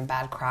direction or in a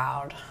bad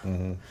crowd.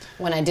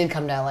 When I did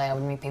come to LA, I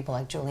would meet people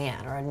like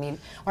Julianne, or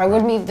I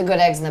would meet the good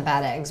eggs and the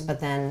bad eggs,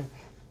 but then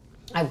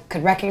I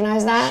could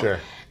recognize that. Sure.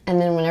 And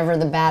then whenever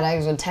the bad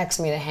eggs would text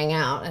me to hang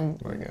out, and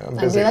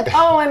I'd be like,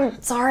 oh,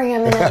 I'm sorry,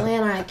 I'm in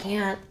Atlanta, I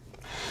can't.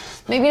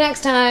 Maybe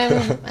next time,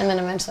 and then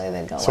eventually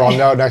they'd go away. So I'll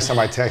know next time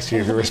I text you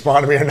if you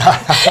respond to me or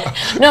not.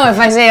 No, if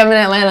I say I'm in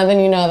Atlanta, then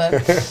you know that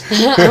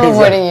I'm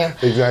avoiding you.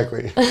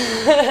 Exactly.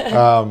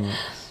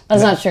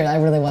 That's not true. I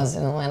really was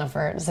in Atlanta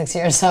for 6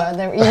 years, so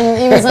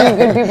even some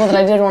good people that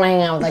I did want to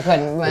hang out with, I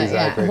couldn't. But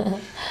exactly. Yeah.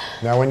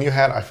 Now, when you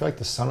had, I feel like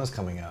the sun is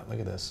coming out. Look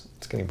at this.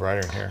 It's getting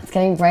brighter in here. It's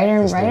getting brighter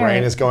and brighter. The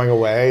rain is going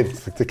away.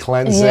 It's like the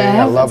cleansing.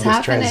 I love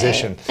this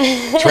transition.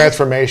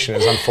 Transformation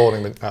is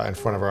unfolding in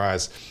front of our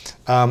eyes.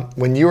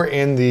 When you were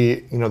in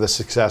the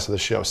success of the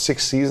show,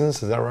 6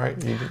 seasons, is that right?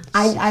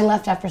 I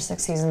left after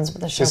 6 seasons,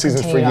 but the show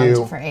continued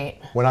on for 8.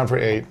 Went on for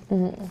 8.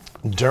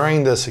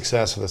 During the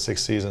success of the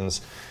 6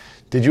 seasons,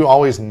 did you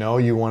always know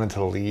you wanted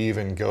to leave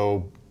and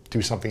go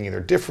do something either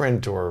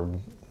different, or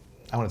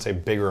I wouldn't say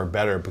bigger or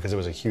better because it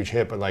was a huge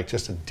hit, but like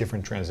just a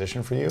different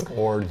transition for you?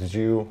 Or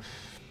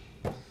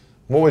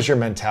what was your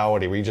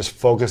mentality? Were you just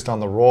focused on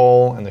the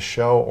role and the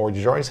show, or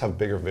did you always have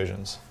bigger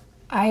visions?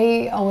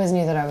 I always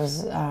knew that I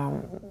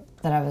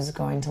was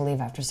going to leave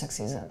after 6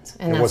 seasons.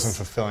 And it wasn't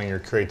fulfilling your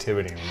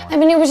creativity anymore. I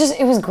mean, it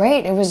was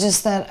great. It was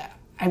just that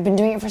I'd been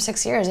doing it for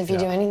 6 years. If you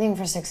do anything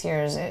for 6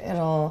 years,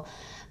 it'll,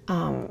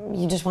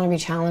 you just want to be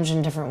challenged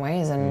in different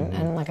ways.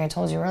 And like I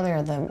told you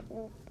earlier,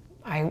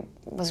 I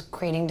was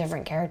creating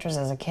different characters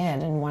as a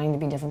kid and wanting to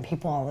be different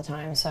people all the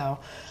time. So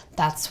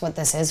that's what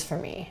this is for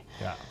me.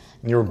 Yeah.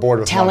 You were bored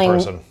with one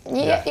person.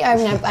 Yeah, I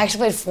mean, I actually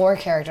played 4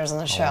 characters on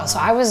the show. So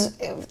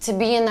to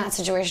be in that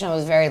situation, I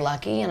was very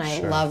lucky, and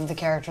I loved the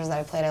characters that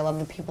I played. I loved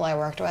the people I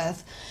worked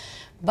with.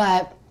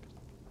 But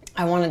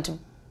I wanted to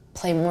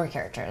play more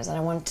characters, and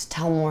I wanted to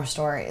tell more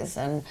stories.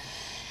 And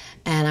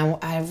I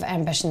have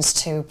ambitions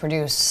to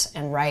produce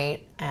and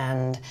write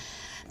and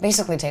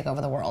basically take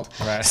over the world.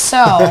 Right. So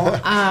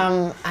I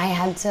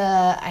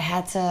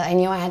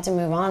knew I had to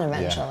move on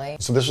eventually. Yeah.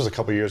 So this was a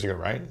couple years ago,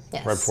 right?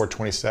 Yes. Right before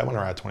 27 or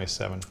at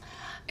 27?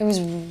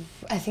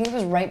 I think it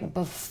was right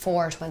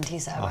before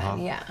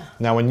 27, yeah.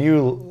 Now, when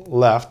you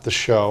left the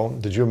show,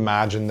 did you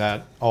imagine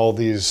that all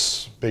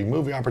these big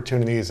movie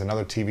opportunities and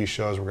other TV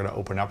shows were going to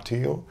open up to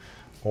you?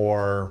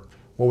 Or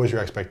what was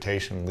your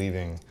expectation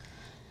leaving,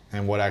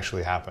 and what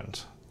actually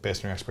happened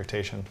based on your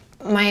expectation?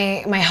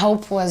 My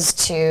hope was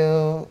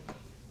to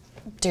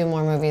do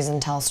more movies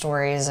and tell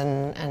stories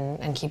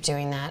and keep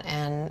doing that.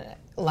 And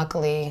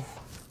luckily,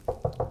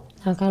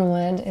 knock on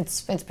wood,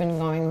 it's been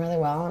going really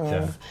well.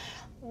 And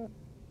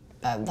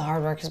the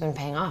hard work has been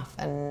paying off,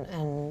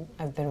 and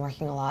I've been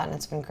working a lot, and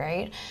it's been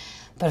great.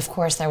 But of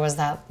course, there was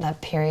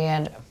that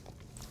period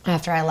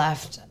after I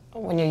left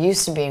when you're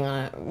used to being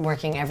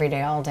working every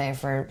day, all day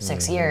for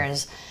 6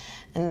 years,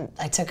 and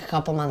I took a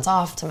couple months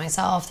off to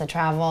myself to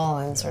travel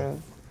and sort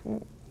of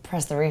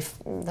press the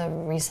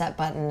reset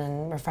button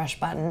and refresh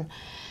button.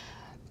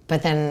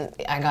 But then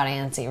I got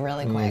antsy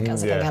really quick. I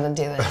was like, I gotta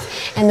do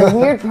this. And the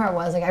weird part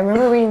was, like, I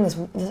remember reading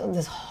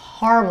this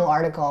horrible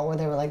article where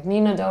they were like,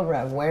 Nina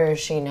Dobrev, where is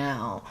she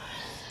now?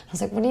 I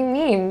was like, what do you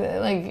mean?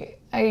 Like,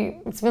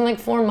 it's been like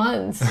 4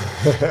 months.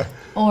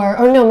 or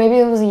no, maybe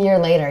it was a year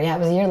later. Yeah, it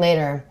was a year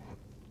later.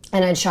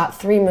 And I'd shot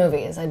 3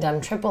 movies. I'd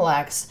done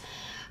XXX,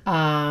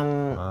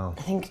 I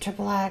think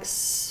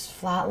XXX,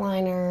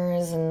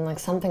 Flatliners, and like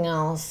something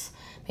else,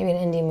 maybe an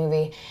indie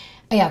movie.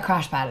 Oh, yeah,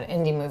 Crash Pad,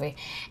 an indie movie.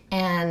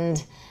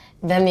 And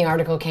then the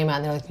article came out,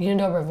 and they're like,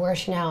 Nina Dobrev, where is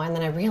she now? And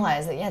then I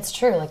realized that, yeah, it's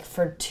true. Like,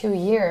 for 2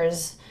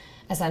 years,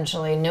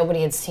 essentially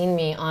nobody had seen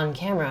me on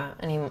camera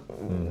when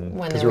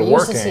they you were were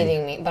used to working.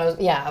 seeing me.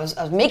 But I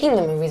was making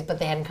the movies, but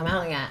they hadn't come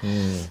out yet.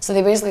 So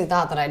they basically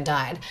thought that I'd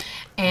died,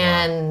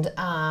 and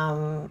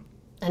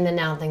then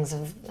now things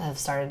have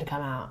started to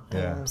come out,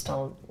 and I'm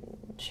still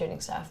shooting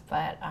stuff.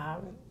 But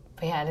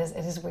yeah,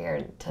 it is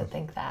weird to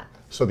think that.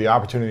 So the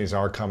opportunities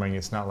are coming.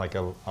 It's not like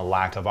a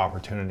lack of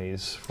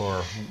opportunities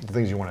for the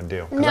things you want to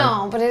do.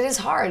 No, but it is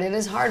hard. It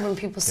is hard when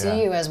people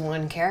see you as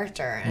one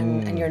character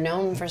and you're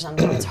known for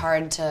something. It's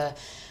hard to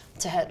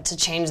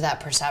change that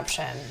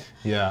perception.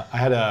 Yeah,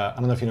 I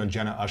don't know if you know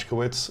Jenna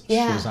Ushkowitz.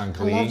 Yeah, she was on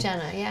Glee. I love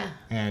Jenna, yeah.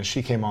 And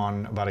she came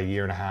on about a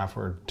year and a half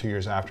or 2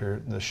 years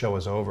after the show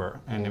was over.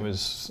 And it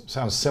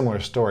sounds similar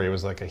story. It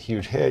was like a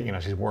huge hit. You know,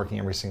 she's working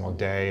every single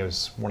day. It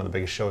was one of the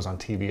biggest shows on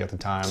TV at the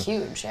time.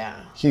 Huge,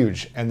 yeah.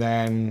 Huge. And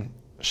then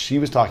she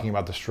was talking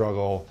about the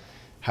struggle,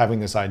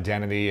 having this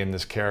identity and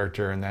this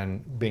character, and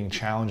then being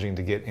challenging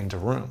to get into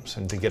rooms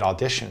and to get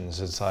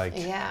auditions. It's like,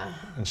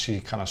 and she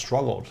kind of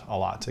struggled a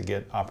lot to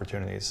get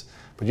opportunities.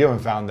 But you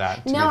haven't found that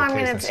to be the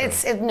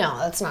case. No,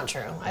 that's not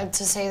true.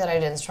 To say that I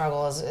didn't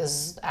struggle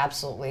is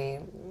absolutely,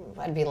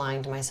 I'd be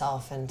lying to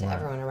myself and to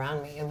everyone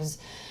around me. It was,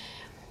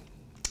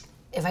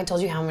 if I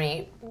told you how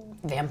many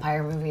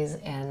vampire movies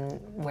and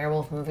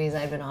werewolf movies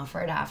I'd been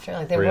offered after,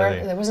 like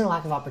there wasn't a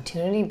lack of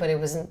opportunity, but it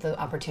wasn't the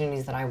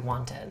opportunities that I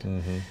wanted.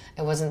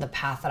 It wasn't the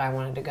path that I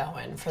wanted to go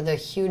in. For the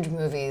huge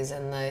movies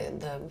and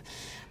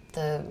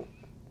the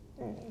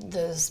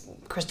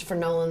Christopher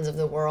Nolans of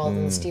the world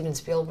and the Steven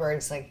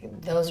Spielbergs,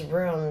 like those are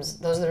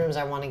the rooms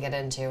I want to get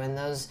into, and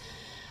those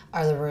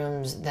are the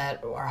rooms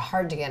that are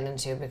hard to get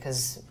into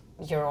because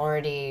you're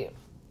already,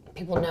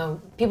 people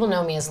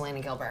know me as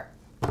Elena Gilbert.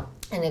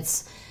 And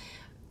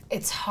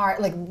it's hard,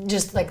 like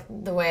just like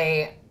the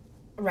way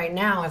right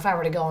now, if I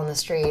were to go on the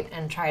street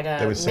and try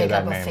to make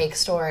up a fake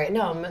story.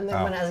 No, when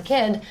I was a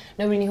kid,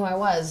 nobody knew who I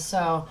was.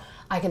 So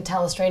I could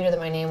tell a stranger that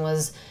my name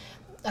was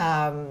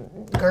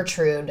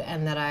Gertrude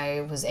and that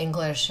I was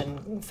English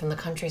and from the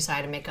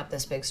countryside and make up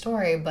this big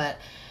story. But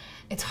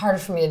it's harder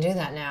for me to do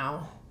that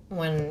now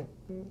when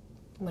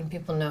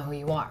people know who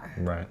you are.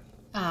 Right.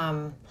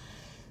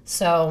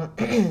 So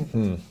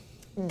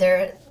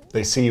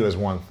they see you as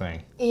one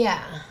thing.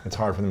 Yeah. It's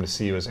hard for them to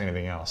see you as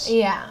anything else.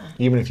 Yeah.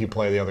 Even if you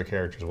play the other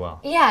characters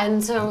well. Yeah,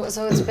 and so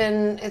it's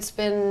been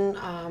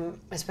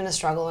a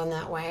struggle in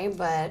that way,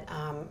 but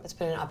it's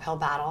been an uphill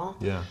battle.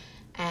 Yeah.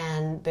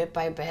 And bit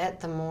by bit,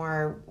 the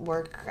more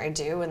work I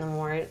do and the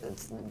more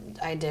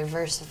I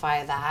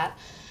diversify that,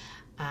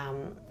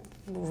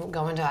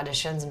 go into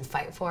auditions and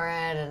fight for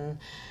it,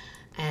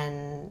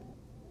 and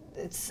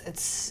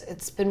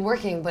it's been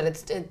working, but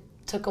it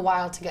took a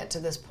while to get to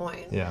this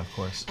point. Yeah, of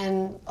course.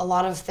 And a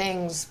lot of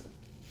things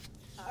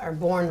are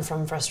born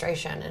from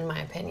frustration, in my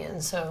opinion.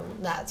 So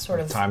that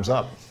sort of time's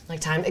up. Like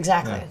time's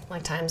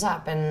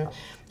up, and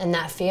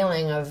that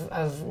feeling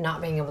of not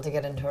being able to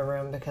get into a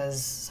room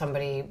because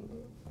somebody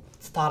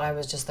thought I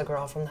was just the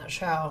girl from that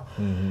show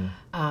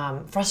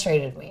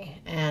frustrated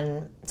me,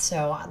 and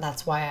so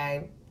that's why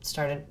I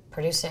started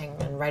producing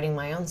and writing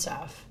my own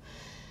stuff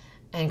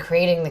and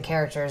creating the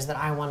characters that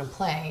I want to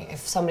play. If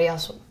somebody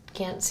else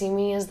can't see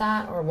me as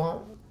that or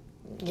won't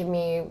give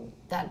me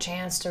that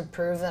chance to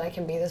prove that I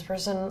can be this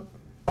person,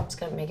 I'm just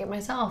gonna make it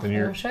myself. And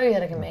I'll show you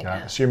that I can make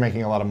it. So you're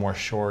making a lot of more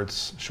short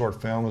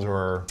films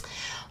or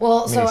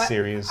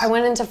miniseries? So I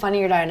went into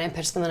Funny or Die and I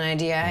pitched them an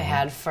idea I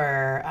had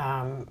for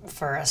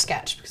a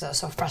sketch because I was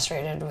so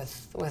frustrated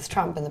with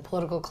Trump and the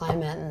political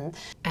climate,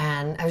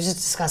 and I was just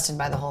disgusted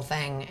by the whole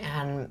thing,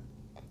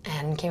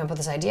 and came up with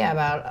this idea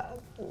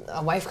about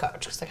a wife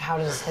coach. It's like, how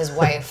does his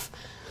wife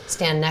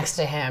stand next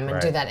to him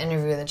and do that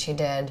interview that she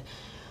did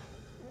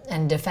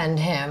and defend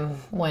him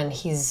when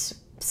he's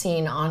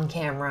seen on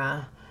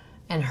camera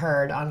and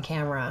heard on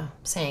camera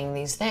saying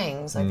these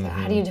things? Like,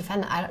 how do you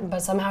defend that?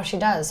 But somehow she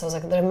does. So I was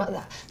like,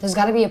 there's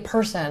got to be a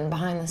person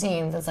behind the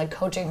scenes that's like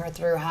coaching her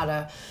through how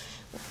to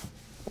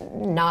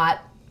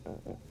not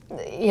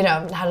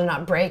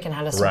break and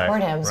how to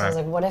support him. So I was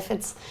like, what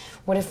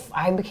if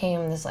I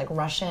became this like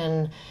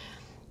Russian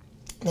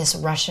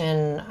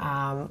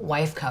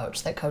wife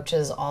coach that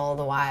coaches all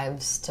the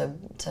wives to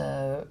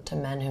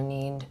men who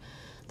need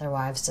their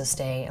wives to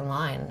stay in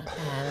line.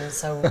 And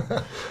so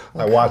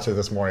I watched it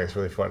this morning. It's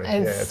really funny.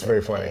 It's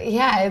very funny.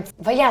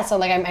 So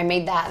like I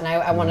made that, and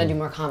I want to do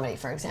more comedy,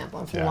 for example.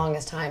 And for the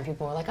longest time,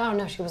 people were like, "Oh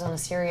no, she was on a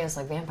serious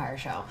like vampire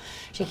show.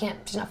 She's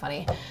not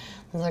funny."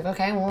 I was like,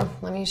 okay, well,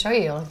 let me show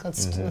you. Like,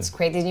 let's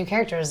create these new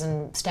characters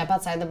and step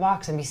outside the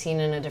box and be seen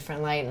in a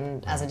different light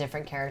and as a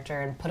different character,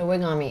 and put a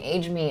wig on me,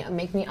 age me,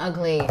 make me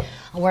ugly.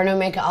 I'll wear no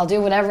makeup. I'll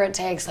do whatever it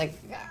takes. Like,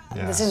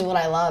 this is what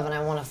I love, and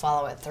I want to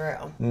follow it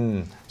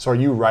through. So are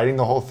you writing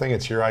the whole thing?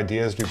 It's your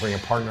ideas? Do you bring a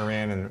partner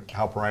in and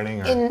help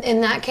writing? Or? In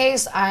that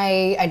case,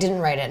 I didn't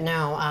write it.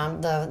 No,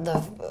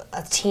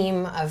 a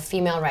team of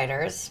female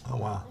writers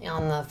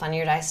on the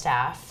Funny or Die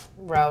staff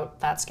wrote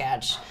that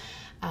sketch.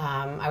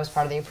 I was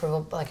part of the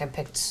approval, like I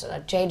picked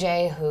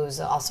JJ, who's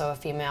also a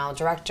female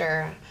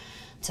director,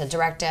 to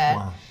direct it.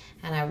 Wow.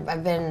 And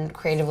I've been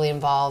creatively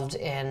involved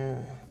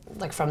in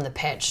like from the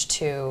pitch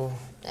to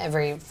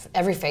every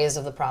phase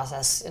of the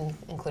process,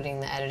 including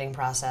the editing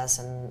process,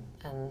 and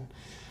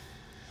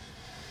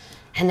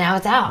now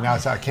it's out. Now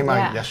it's out. It came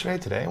out yesterday,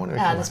 today? When did it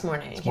come this out?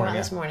 morning. It came out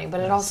this morning.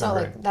 But it also,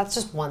 like, that's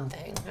just one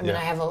thing. I mean, I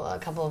have a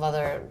couple of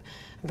other,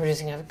 I'm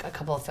producing a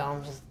couple of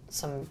films.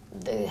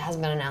 It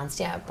hasn't been announced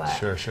yet, but.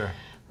 Sure.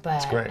 But,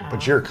 it's great.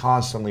 But you're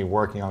constantly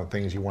working on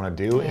things you want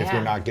to do if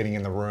you're Yeah. not getting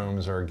in the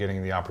rooms or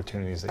getting the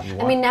opportunities that you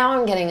want. I mean, now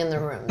I'm getting in the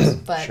rooms,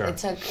 but Sure. it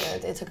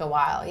took a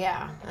while,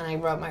 yeah. And I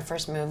wrote my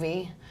first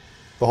movie.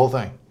 The whole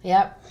thing?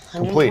 Yep,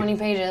 120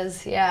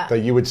 pages, yeah. That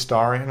you would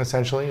star in,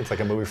 essentially? It's like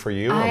a movie for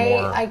you, or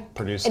more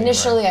producing?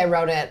 Initially, I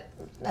wrote it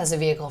as a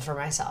vehicle for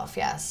myself,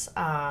 yes.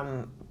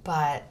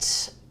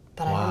 But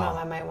I don't know.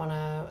 I might want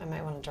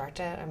to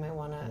direct it. I might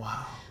want to.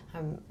 Wow.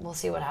 We'll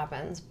see what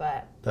happens,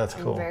 but That's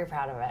cool. I'm very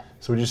proud of it.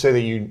 So would you say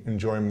that you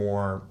enjoy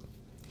more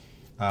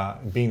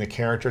being the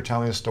character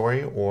telling the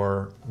story,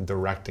 or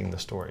directing the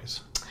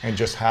stories and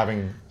just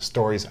having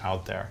stories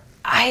out there?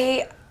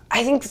 I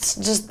think it's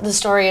just the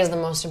story is the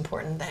most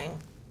important thing.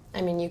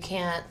 I mean, you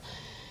can't.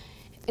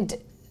 It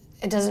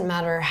doesn't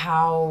matter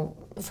how.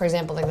 For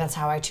example, like that's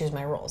how I choose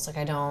my roles. Like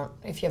I don't.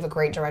 If you have a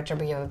great director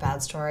but you have a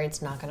bad story,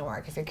 it's not going to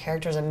work. If your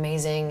character is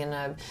amazing in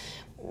a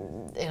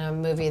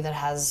movie that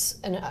has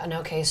an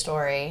okay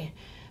story,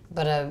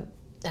 but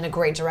and a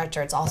great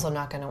director, it's also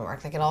not going to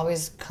work. Like it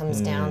always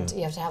comes down to,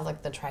 you have to have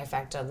like the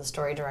trifecta, the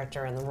story,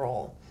 director, and the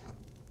role.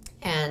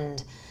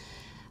 And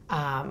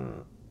I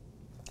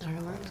don't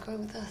know where I was going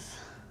with this.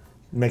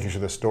 Making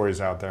sure the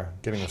story's out there,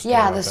 getting the story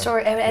Yeah, out the there.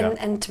 story.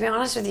 And to be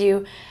honest with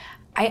you,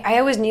 I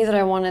always knew that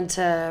I wanted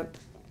to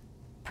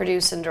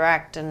produce and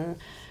direct and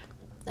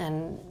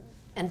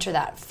enter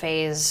that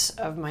phase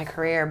of my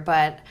career,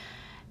 but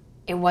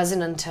it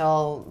wasn't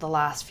until the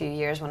last few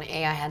years when I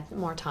had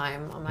more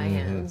time on my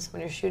hands.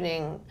 When you're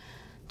shooting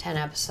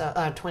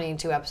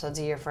 22 episodes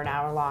a year for an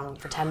hour long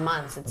for 10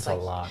 months, it's That's like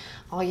a lot.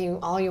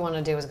 all you want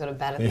to do is go to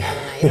bed at the end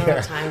of the night. You don't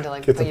have time to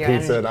like Get put the your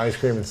pizza energy. and ice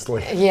cream and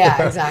sleep.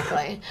 Yeah,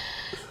 exactly.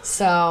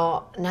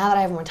 So now that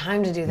I have more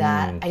time to do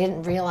that, I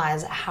didn't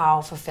realize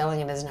how fulfilling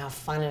it is and how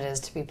fun it is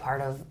to be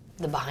part of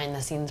the behind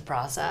the scenes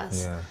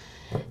process.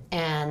 Yeah.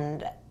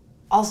 And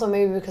also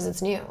maybe because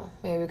it's new,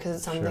 maybe because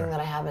it's something that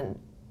I haven't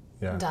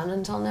done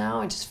until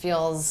now. It just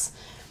feels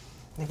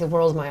like the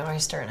world's my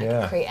oyster, and I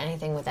can create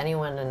anything with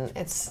anyone, and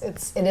it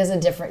is a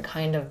different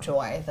kind of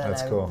joy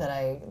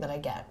that I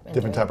get.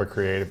 Different type of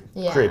creativity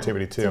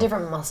too. It's a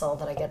different muscle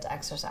that I get to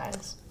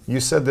exercise.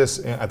 You said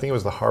this, I think it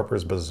was the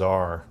Harper's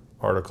Bazaar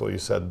article. You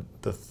said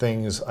the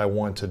things I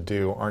want to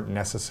do aren't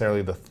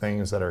necessarily the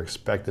things that are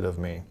expected of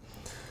me.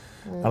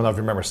 I don't know if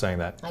you remember saying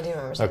that. I do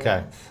remember saying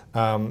that.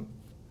 Okay.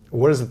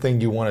 What is the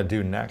thing you want to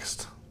do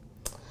next?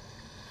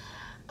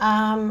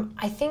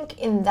 I think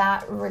in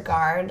that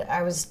regard,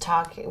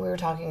 we were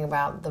talking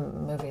about the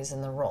movies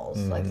and the roles,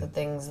 like the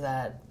things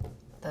that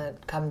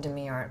come to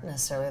me aren't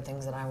necessarily the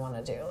things that I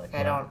want to do. Like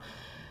I don't,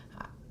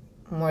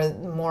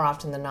 more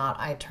often than not,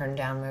 I turn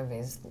down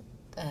movies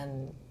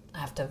and I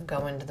have to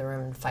go into the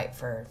room and fight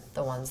for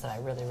the ones that I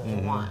really,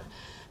 really want.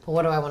 But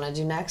what do I want to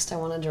do next? I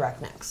want to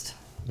direct next.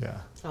 Yeah.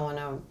 I want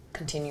to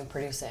continue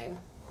producing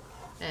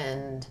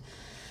and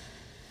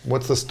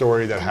what's the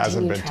story that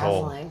hasn't been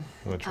traveling.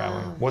 told?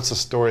 Traveling. What's the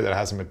story that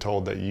hasn't been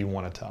told that you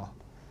want to tell?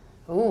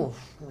 Ooh, oh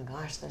my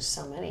gosh, there's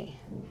so many.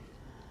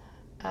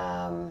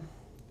 Oh,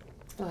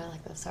 I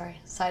like this. Sorry.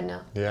 Side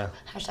note. Yeah.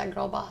 Hashtag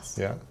girl boss.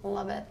 Yeah.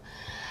 Love it.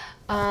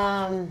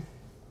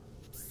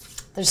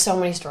 There's so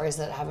many stories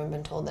that haven't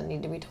been told that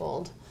need to be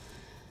told.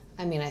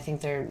 I mean, I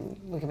think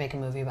we could make a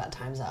movie about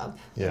Time's Up.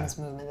 Yeah. This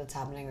movement that's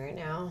happening right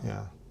now.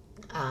 Yeah.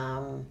 I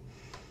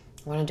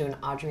want to do an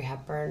Audrey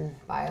Hepburn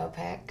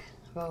biopic.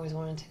 I've always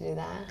wanted to do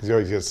that. Because you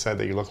always get said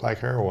that you look like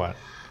her, or what?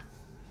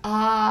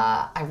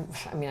 I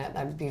mean,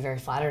 I'd be very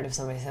flattered if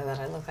somebody said that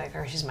I look like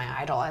her. She's my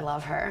idol. I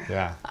love her.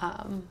 Yeah.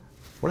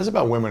 What is it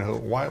about women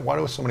why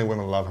do so many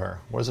women love her?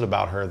 What is it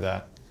about her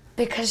that?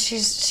 Because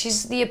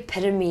she's the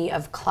epitome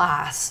of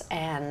class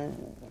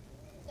and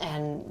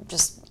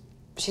just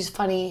she's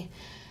funny.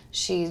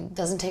 She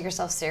doesn't take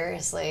herself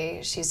seriously.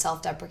 She's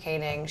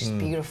self-deprecating. She's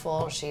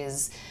beautiful.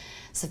 She's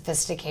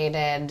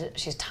sophisticated.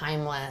 She's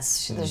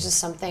timeless. There's just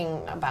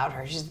something about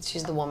her.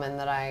 She's the woman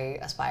that I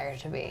aspire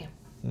to be.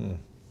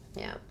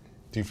 Yeah.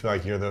 Do you feel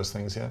like you're those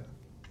things yet?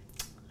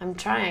 I'm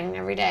trying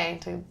every day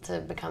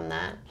to become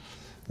that.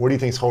 What do you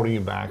think's holding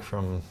you back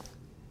from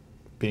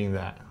being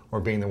that, or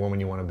being the woman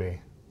you want to be?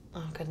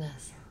 Oh,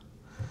 goodness.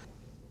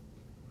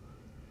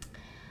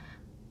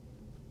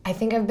 I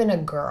think I've been a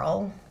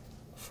girl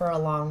for a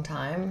long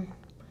time.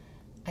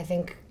 I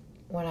think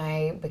when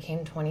I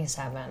became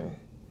 27,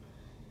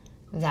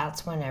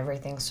 that's when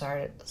everything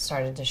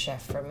started to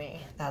shift for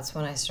me. That's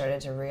when I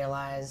started to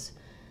realize,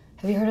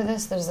 have you heard of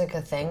this? There's like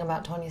a thing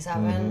about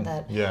 27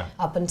 that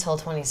up until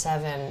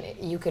 27,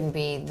 you can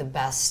be the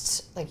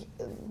best, like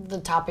the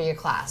top of your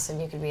class,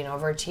 and you could be an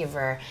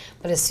overachiever.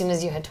 But as soon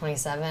as you hit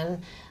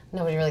 27,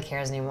 nobody really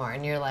cares anymore,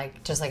 and you're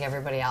like just like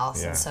everybody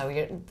else. Yeah. And so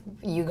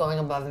you going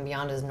above and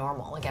beyond is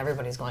normal. Like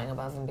everybody's going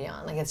above and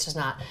beyond. Like it's just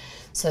not.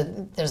 So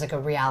there's like a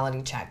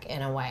reality check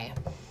in a way,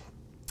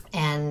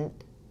 and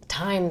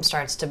time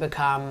starts to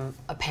become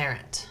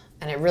apparent,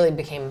 and it really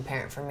became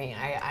apparent for me.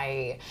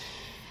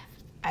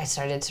 I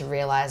started to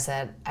realize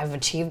that I've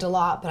achieved a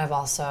lot, but I've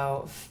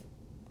also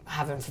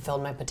haven't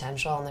fulfilled my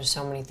potential, and there's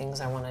so many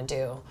things I want to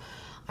do.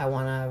 I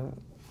want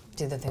to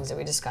do the things that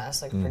we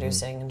discussed, like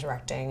producing and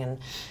directing, and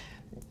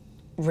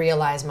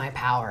realize my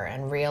power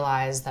and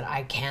realize that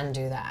I can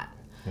do that.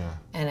 Yeah.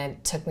 And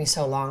it took me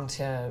so long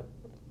to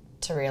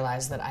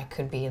realize that I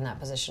could be in that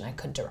position. I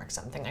could direct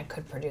something. I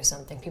could produce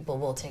something. People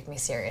will take me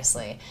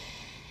seriously.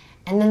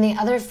 And then the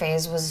other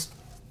phase was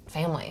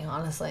family,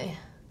 honestly.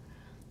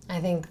 I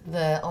think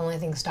the only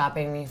thing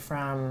stopping me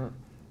from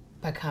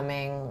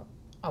becoming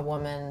a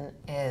woman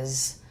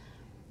is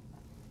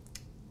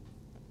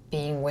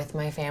being with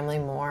my family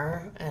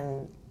more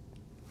and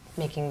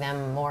making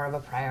them more of a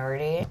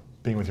priority.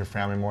 Being with your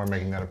family more,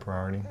 making that a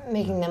priority?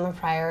 Making them a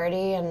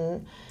priority.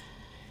 And,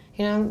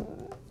 you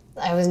know,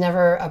 I was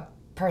never a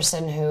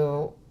person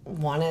who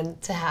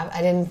wanted to have,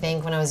 I didn't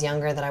think when I was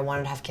younger that I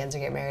wanted to have kids or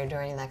get married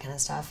or any of that kind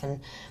of stuff. And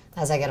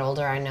as I get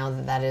older, I know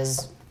that that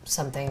is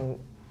something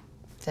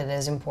that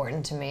is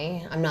important to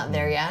me. I'm not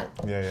there yet.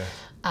 Yeah,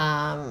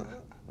 yeah.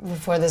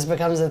 Before this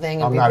becomes a thing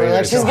and I'm people not are either,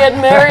 like, she's so-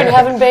 getting married and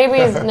having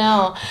babies.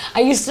 No.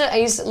 I used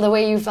to, the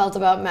way you felt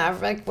about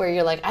Maverick, where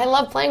you're like, I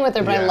love playing with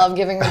her, but I Yeah. love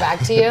giving her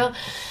back to you.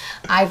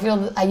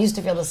 I used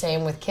to feel the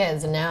same with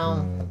kids, and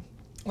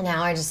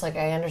now I just like,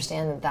 I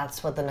understand that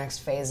that's what the next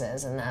phase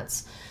is, and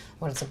that's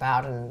what it's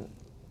about, and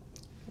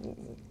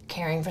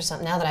caring for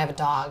something. Now that I have a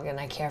dog and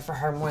I care for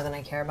her more than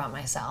I care about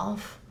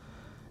myself,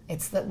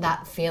 it's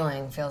that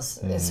feeling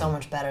is so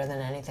much better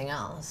than anything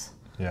else.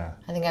 Yeah.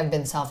 I think I've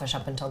been selfish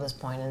up until this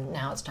point, and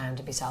now it's time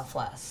to be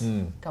selfless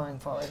going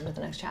forward with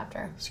the next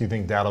chapter. So you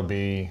think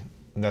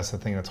that's the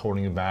thing that's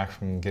holding you back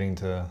from getting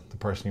to the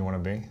person you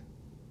want to be?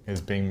 Is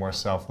being more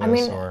selfless? I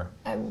mean, or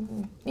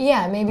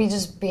yeah, maybe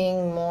just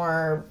being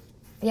more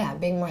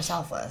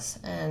selfless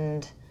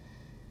and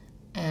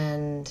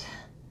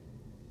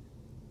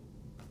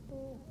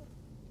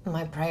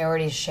my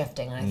priorities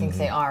shifting, and I think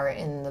they are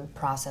in the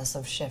process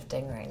of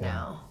shifting right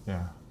now.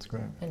 Yeah, that's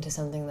great. Into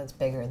something that's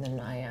bigger than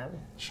I am.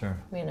 Sure.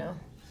 You know.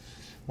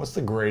 What's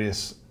the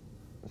greatest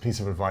piece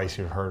of advice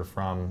you've heard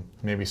from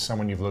maybe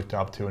someone you've looked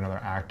up to, another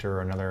actor,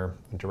 or another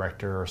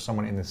director, or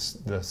someone in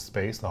the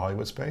space, the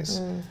Hollywood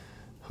space,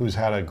 who's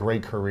had a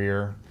great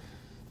career?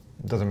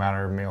 Doesn't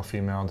matter, male,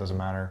 female, doesn't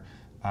matter.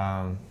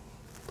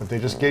 But they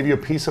just gave you a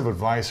piece of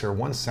advice or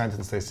one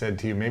sentence they said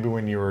to you, maybe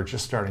when you were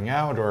just starting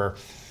out or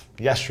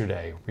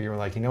yesterday, where you were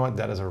like, you know what,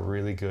 that is a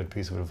really good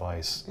piece of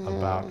advice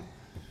about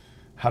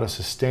how to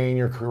sustain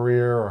your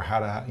career, or how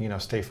to,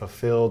 stay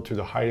fulfilled through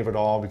the height of it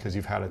all, because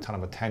you've had a ton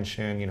of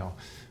attention,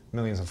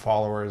 millions of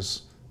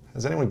followers.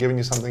 Has anyone given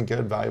you something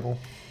good, valuable?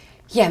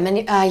 Yeah,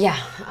 many. Yeah.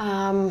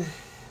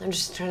 I'm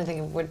just trying to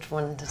think of which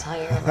one to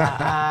tell you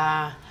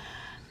about.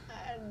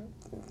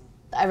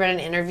 I read an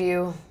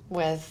interview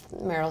with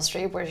Meryl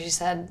Streep where she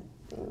said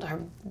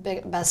her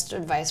best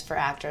advice for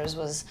actors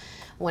was,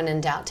 when in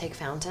doubt, take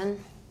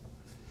Fountain.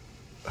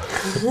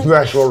 The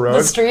actual road?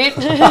 The street.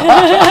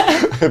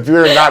 If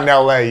you're not in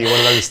LA, you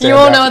wouldn't understand. You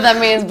won't know what that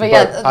means, but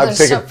yeah. I've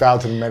taken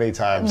Fountain many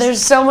times.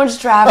 There's so much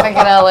traffic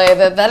in LA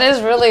that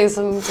is really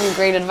some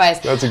great advice.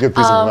 That's a good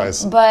piece of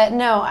advice. But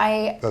no,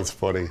 That's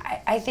funny.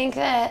 I think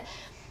that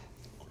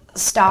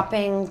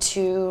stopping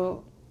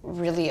to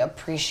really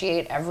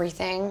appreciate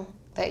everything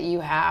that you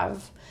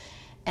have,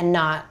 and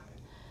not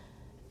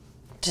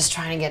just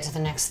trying to get to the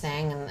next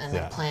thing and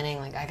like planning,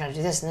 like, I gotta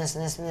do this and this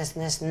and this and this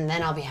and this, and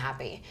then I'll be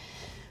happy.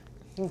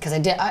 Because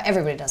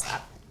everybody does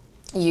that.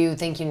 You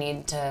think you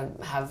need to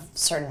have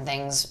certain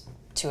things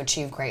to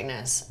achieve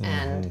greatness,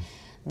 and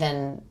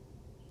then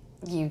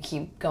you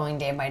keep going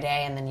day by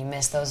day, and then you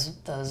miss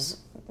those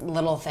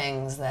little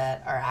things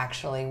that are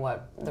actually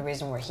the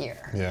reason we're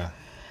here. Yeah.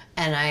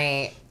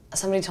 And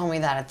somebody told me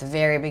that at the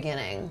very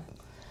beginning,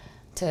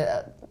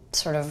 to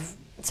sort of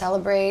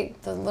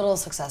celebrate the little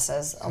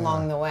successes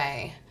along the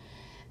way,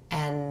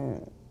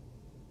 and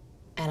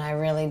I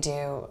really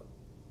do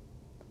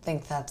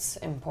think that's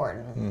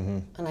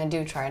important. And I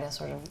do try to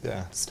sort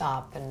of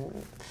stop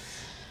and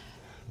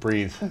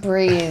breathe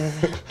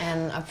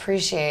and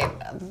appreciate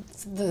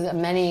the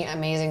many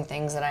amazing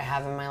things that I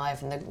have in my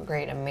life, and the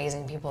great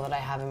amazing people that I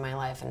have in my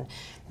life, and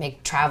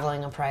make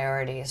traveling a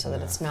priority, so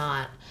that it's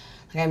not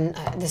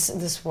like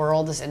this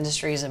world, this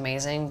industry is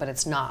amazing, but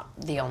it's not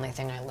the only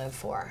thing I live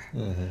for.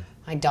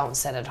 I don't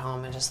sit at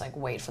home and just like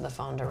wait for the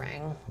phone to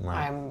ring.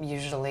 Right. I'm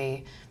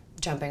usually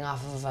jumping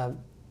off of a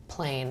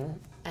plane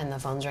and the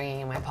phone's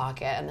ringing in my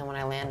pocket, and then when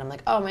I land, I'm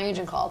like, oh, my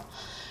agent called.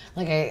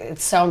 Like,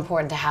 it's so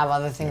important to have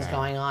other things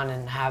going on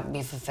and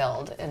be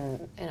fulfilled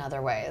in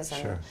other ways.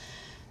 And,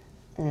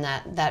 and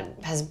that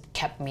has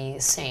kept me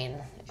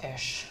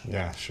sane-ish.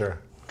 Yeah, sure.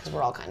 Because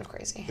we're all kind of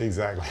crazy.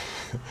 Exactly.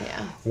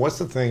 Yeah. What's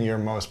the thing you're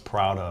most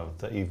proud of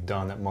that you've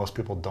done that most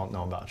people don't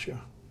know about you?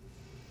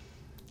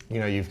 you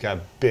know, you've got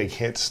big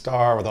hit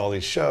star with all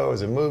these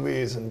shows and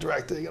movies and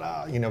directing,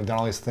 you know, done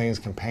all these things,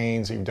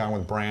 campaigns that you've done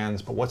with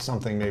brands, but what's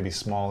something maybe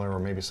smaller or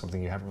maybe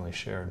something you haven't really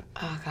shared?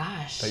 Oh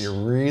gosh. That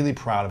you're really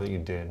proud of that you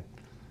did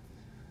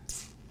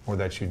or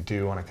that you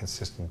do on a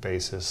consistent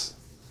basis?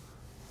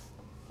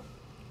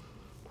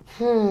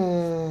 I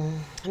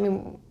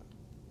mean,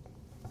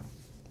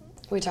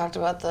 we talked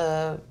about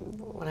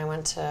when I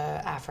went to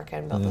Africa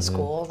and built the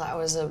school. That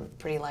was a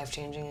pretty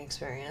life-changing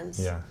experience.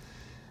 Yeah.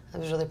 I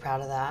was really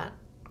proud of that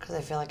because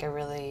I feel like it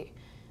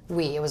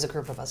was a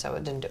group of us, I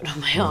didn't do it on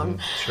my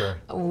own. Sure.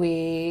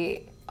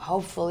 We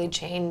hopefully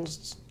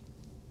changed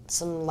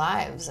some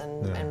lives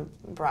and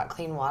brought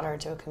clean water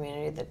to a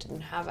community that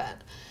didn't have it.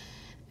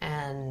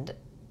 And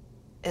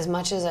as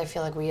much as I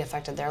feel like we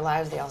affected their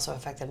lives, they also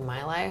affected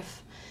my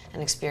life.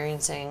 And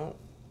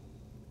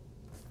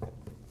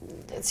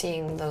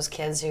seeing those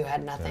kids who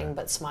had nothing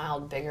but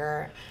smiled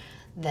bigger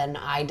than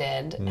I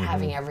did,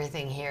 having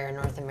everything here in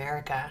North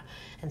America,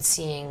 and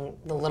seeing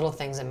the little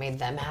things that made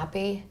them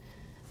happy,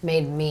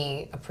 made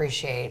me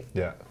appreciate.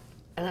 Yeah.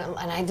 And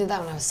I did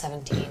that when I was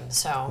 17.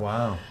 So.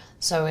 Wow.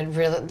 So it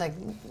really, like,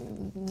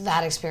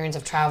 that experience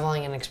of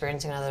traveling and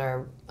experiencing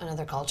another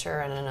culture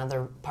and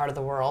another part of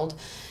the world,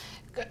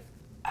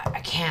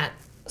 I can't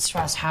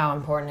stress how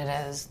important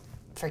it is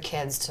for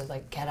kids to,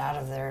 like, get out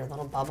of their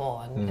little bubble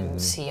and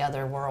see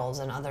other worlds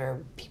and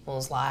other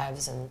people's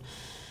lives, and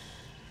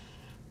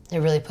it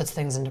really puts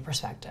things into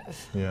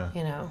perspective. Yeah.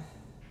 You know?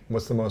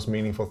 What's the most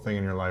meaningful thing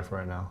in your life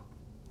right now?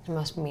 The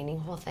most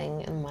meaningful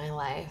thing in my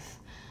life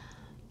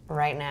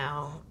right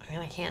now, I mean,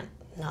 I can't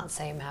not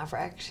say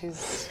Maverick.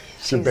 She's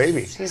your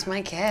baby. She's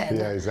my kid.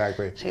 Yeah,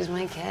 exactly. She's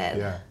my kid.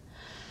 Yeah.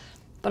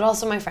 But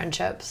also my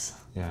friendships.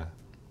 Yeah.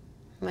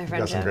 My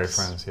friendships. You got some great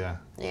friends, yeah.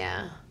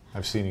 Yeah.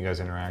 I've seen you guys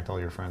interact,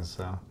 all your friends,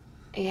 so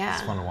yeah,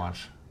 it's fun to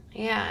watch.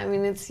 Yeah, I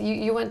mean,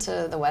 you went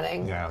to the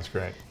wedding. Yeah, it was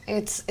great.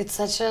 It's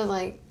such a,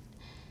 like,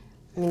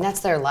 I mean,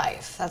 that's their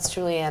life. That's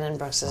Julianne and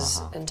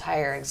Brooks's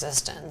entire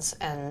existence,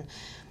 and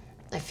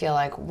I feel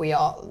like we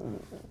all,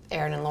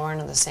 Aaron and Lauren,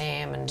 are the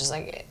same, and just,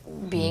 like,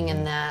 being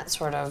in that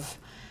sort of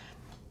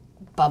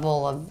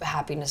bubble of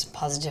happiness,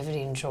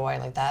 positivity, and joy,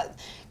 like that,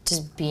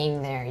 just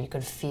being there, you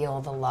could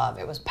feel the love.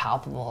 It was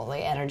palpable. The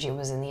energy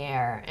was in the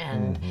air,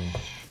 and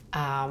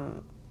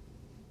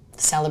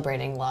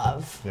celebrating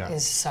love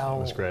is so...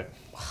 It was great.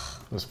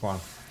 It was fun.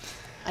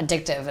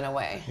 Addictive in a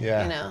way, you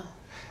know?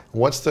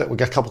 We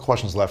got a couple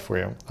questions left for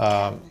you.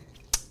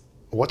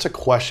 What's a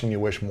question you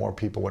wish more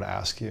people would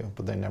ask you,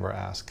 but they never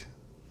ask?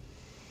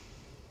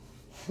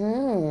 I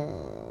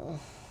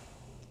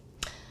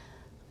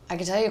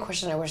can tell you a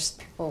question I wish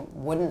people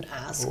wouldn't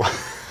ask.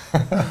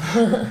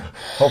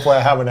 Hopefully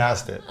I haven't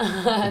asked it.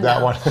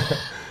 That one.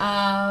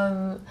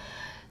 I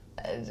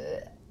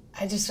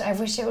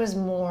wish it was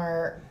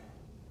more...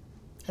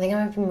 I think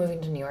I might be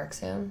moving to New York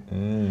soon.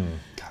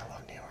 God, I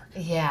love New York.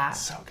 Yeah.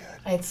 It's so good.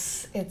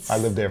 It's. I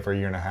lived there for a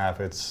year and a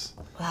half. It's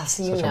such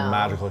a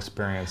magical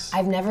experience.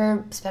 I've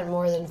never spent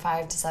more than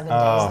 5 to 7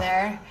 days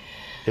there.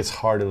 It's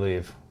hard to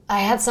leave. I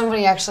had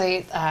somebody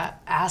actually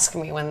ask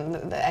me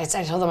when I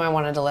told them I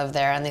wanted to live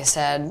there, and they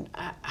said,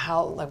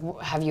 how long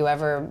have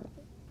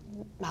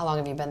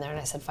you been there? And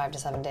I said 5 to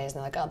 7 days, and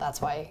they're like, oh,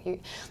 that's why you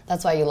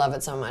love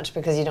it so much,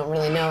 because you don't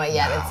really know it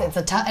yet. No. It's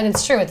a tough, and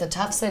it's true. It's a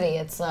tough city.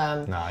 It's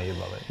nah, you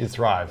love it. You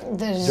thrive.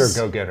 You're a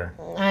go-getter.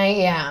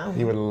 Yeah.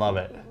 You would love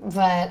it.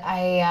 But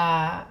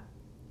I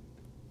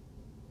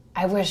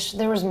wish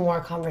there was more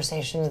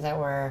conversations that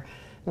were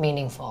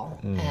meaningful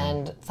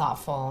and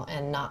thoughtful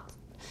and not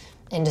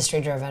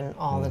industry-driven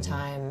all the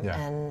time. Yeah.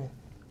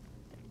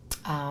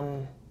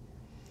 And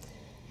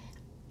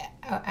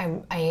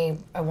I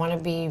want to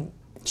be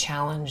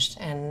challenged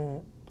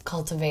and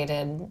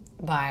cultivated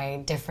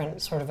by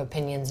different sort of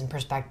opinions and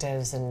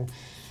perspectives, and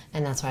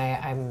that's why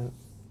I'm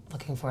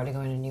looking forward to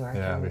going to New York.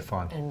 Yeah, it'll be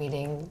fun. And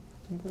meeting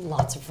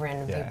lots of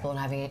random people and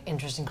having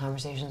interesting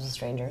conversations with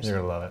strangers. You're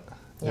gonna love it.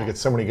 You get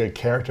so many good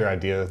character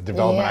ideas,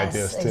 development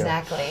ideas too.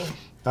 Exactly.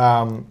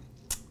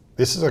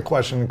 This is a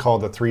question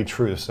called the 3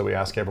 truths that we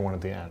ask everyone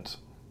at the end.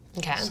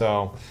 Okay.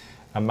 So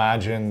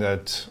imagine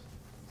that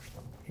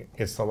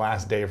it's the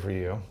last day for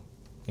you.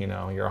 You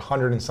know, you're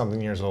 100 and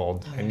something years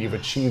old, and you've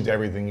achieved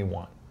everything you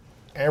want.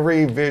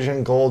 Every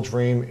vision, goal,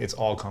 dream, it's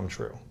all come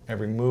true.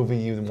 Every movie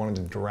you wanted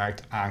to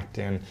direct, act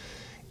in,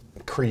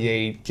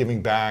 create,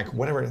 giving back,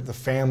 whatever, the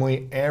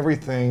family,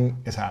 everything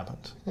has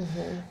happened.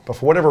 But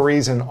for whatever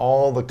reason,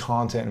 all the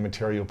content and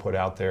material you put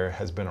out there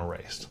has been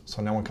erased,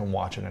 so no one can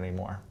watch it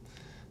anymore.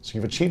 So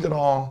you've achieved it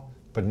all,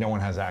 but no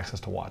one has access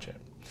to watch it.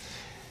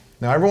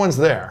 Now everyone's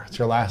there. It's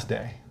your last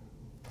day.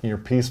 You're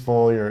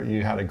peaceful,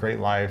 you had a great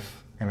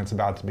life, and it's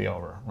about to be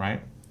over, right?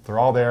 They're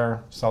all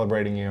there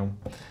celebrating you,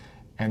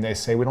 and they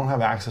say, we don't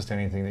have access to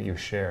anything that you've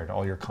shared.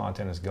 All your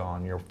content is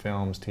gone, your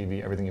films,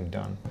 TV, everything you've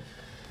done.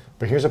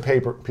 But here's a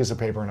piece of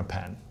paper and a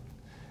pen.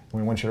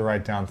 And we want you to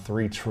write down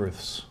 3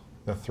 truths,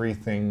 the 3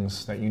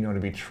 things that you know to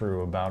be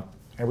true about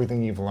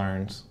everything you've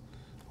learned,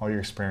 all your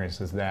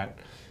experiences that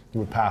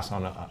you would pass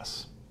on to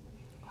us.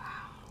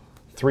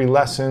 3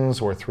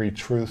 lessons or 3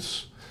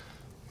 truths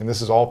and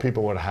this is all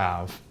people would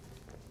have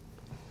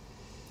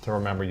to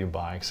remember you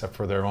by, except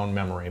for their own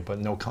memory, but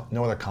no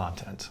other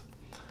content,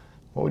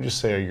 what would you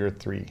say are your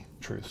 3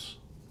 truths?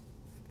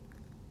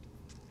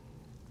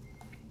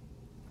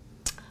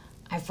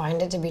 I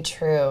find it to be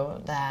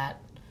true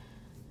that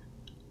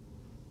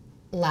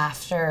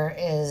laughter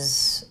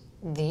is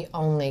the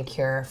only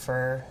cure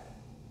for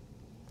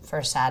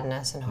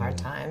sadness and hard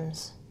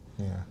times.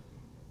 Yeah.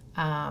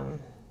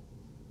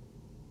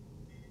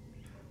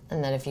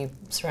 And that if you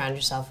surround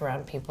yourself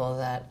around people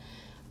that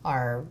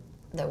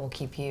will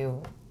keep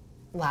you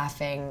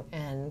laughing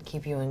and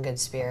keep you in good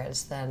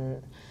spirits,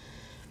 then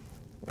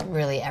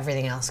really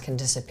everything else can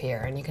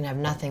disappear. And you can have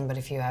nothing, but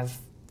if you have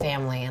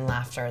family and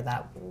laughter,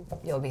 that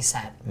you'll be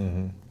set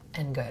and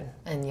good,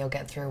 and you'll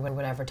get through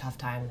whatever tough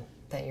time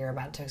that you're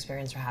about to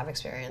experience or have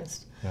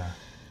experienced. Yeah.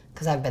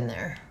 Because I've been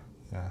there.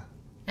 Yeah.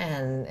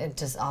 And it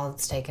just, all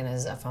it's taken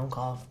is a phone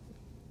call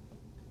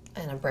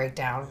and a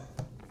breakdown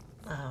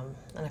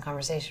and a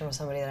conversation with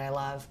somebody that I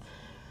love,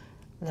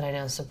 that I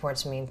know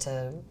supports me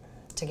to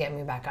get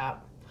me back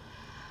up.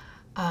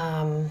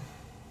 That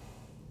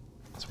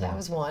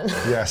was one.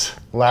 Yes,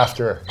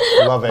 laughter.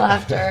 Love it.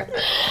 Laughter.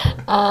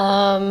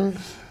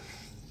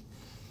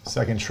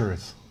 Second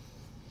truth.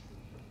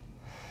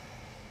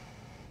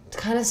 It's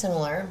kind of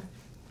similar,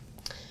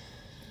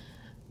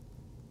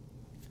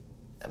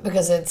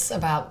 because it's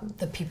about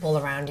the people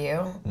around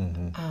you.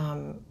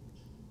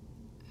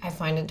 I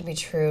find it to be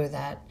true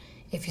that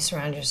if you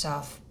surround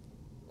yourself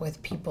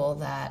with people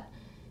that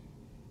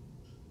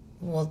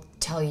will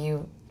tell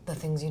you the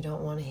things you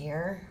don't want to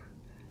hear,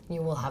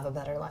 you will have a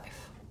better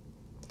life.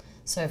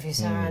 So if you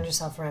surround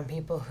yourself around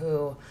people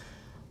who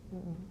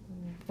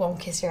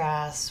won't kiss your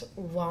ass,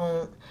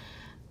 won't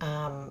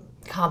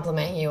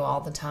compliment you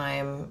all the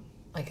time,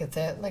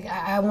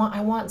 I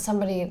want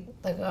somebody,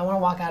 like, I want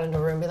to walk out into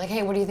a room and be like,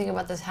 hey, what do you think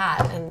about this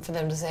hat? And for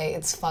them to say,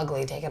 it's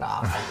fugly, take it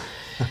off.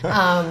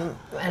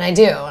 And I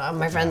do.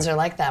 My friends are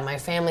like that. My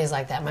family's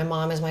like that. My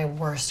mom is my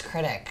worst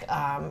critic.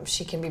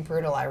 She can be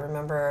brutal. I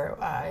remember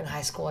in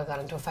high school I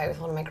got into a fight with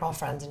one of my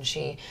girlfriends, and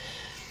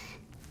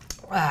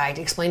I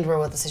explained to her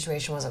what the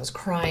situation was. I was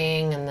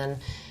crying,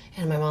 and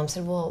my mom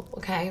said, well,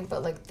 okay,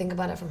 but like, think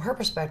about it from her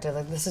perspective.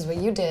 Like, this is what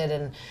you did,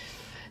 and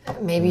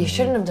maybe you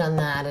shouldn't have done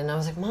that. And I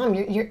was like, Mom,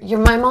 you're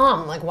my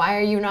mom. Like, why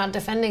are you not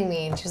defending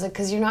me? And she's like,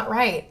 because you're not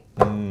right.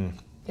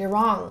 You're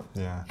wrong.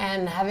 Yeah.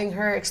 And having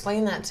her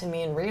explain that to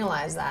me and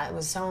realize that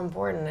was so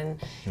important.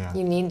 And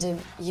you need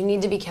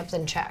to be kept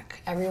in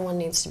check. Everyone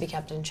needs to be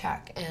kept in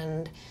check.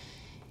 And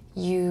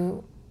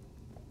you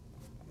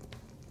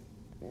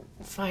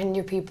find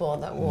your people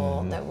that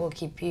will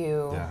keep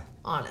you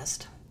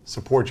honest.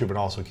 Support you, but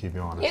also keep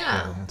you honest.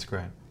 Yeah. That's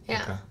great.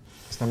 Yeah. Okay.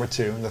 That's number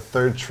 2. And the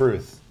third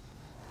truth.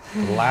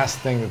 The last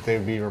thing that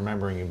they'd be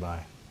remembering you by.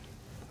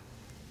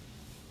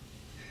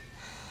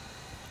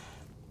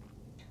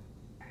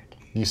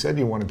 You said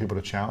you wanted people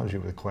to challenge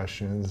you with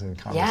questions and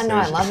conversations. Yeah,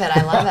 no, I love it.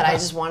 I love it. I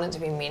just want it to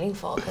be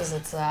meaningful, because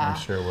it's... I'm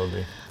sure it will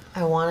be.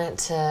 I want it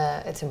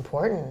to... It's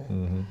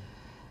important.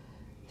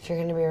 If you're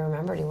going to be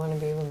remembered, you want to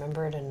be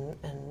remembered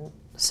and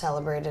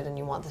celebrated, and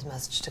you want this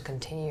message to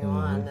continue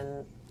on.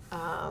 And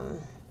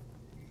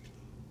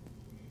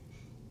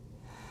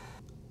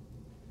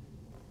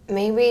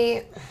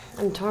maybe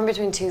I'm torn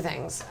between 2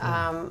 things.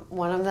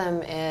 One of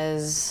them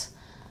is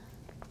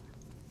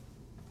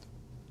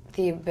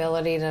the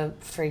ability to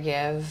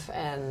forgive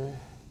and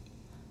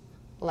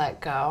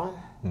let go.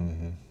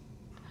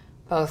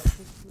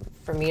 Both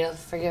for me to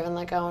forgive and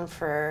let go, and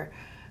for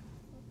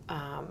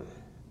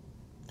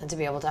and to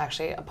be able to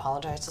actually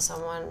apologize to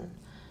someone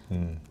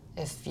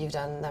if you've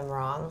done them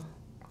wrong.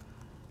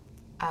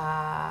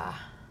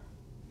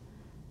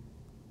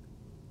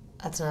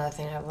 That's another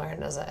thing I've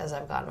learned as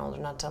I've gotten older,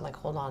 not to like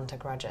hold on to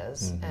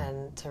grudges,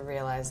 and to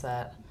realize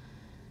that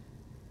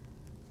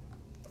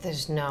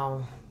there's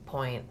no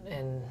point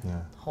in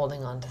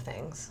holding on to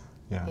things,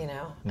 you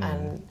know?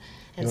 And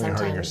sometimes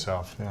hurting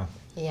yourself,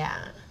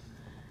 yeah,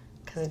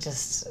 because it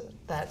just,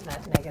 that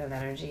negative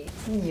energy,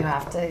 you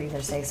have to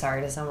either say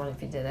sorry to someone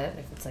if you did it,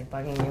 if it's like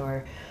bugging you,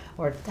 or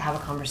have a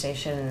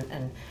conversation,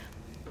 and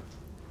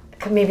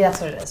maybe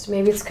that's what it is.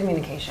 Maybe it's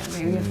communication.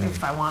 Maybe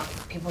if I want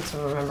people to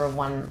remember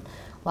one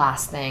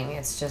last thing,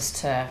 it's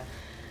just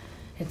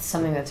it's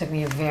something that took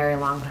me a very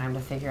long time to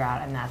figure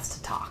out, and that's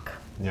to talk.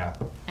 Yeah.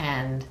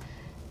 And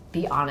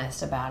be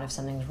honest about if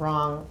something's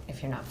wrong,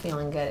 if you're not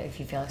feeling good, if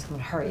you feel like someone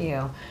hurt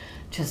you,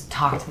 just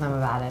talk to them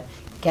about it,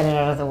 get it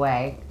out of the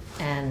way,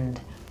 and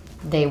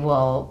they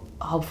will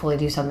hopefully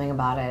do something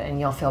about it, and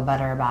you'll feel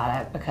better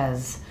about it,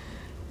 because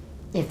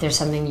if there's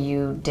something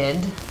you did,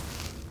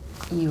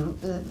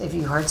 if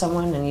you hurt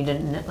someone and you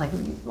didn't, like,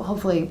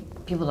 hopefully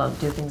people don't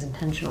do things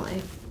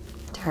intentionally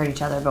to hurt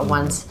each other,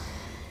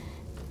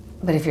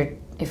 but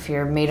if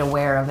you're made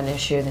aware of an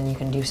issue, then you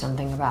can do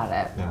something about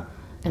it. Yeah.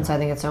 And so I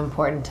think it's so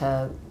important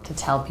to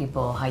tell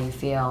people how you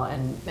feel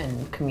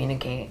and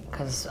communicate,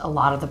 because a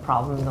lot of the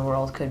problems in the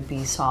world could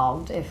be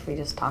solved if we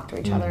just talk to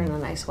each other in a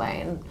nice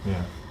way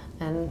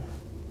and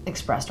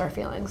expressed our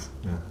feelings.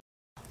 Yeah.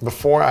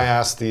 Before I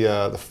ask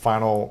the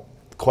final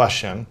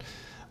question,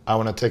 I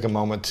want to take a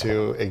moment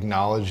to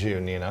acknowledge you,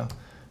 Nina,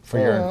 for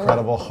your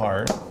incredible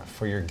heart,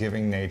 for your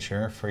giving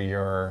nature, for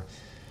your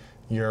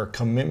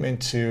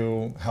commitment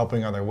to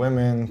helping other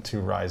women to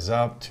rise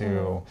up,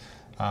 to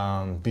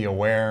be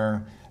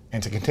aware,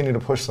 and to continue to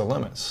push the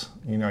limits.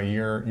 You know,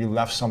 you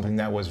left something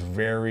that was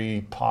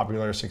very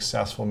popular,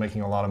 successful,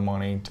 making a lot of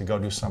money, to go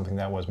do something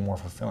that was more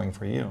fulfilling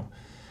for you,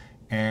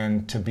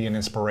 and to be an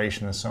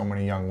inspiration to so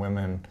many young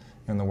women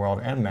in the world,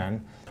 and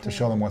men, to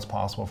show them what's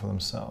possible for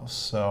themselves.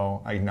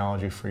 So I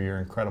acknowledge you for your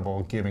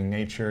incredible giving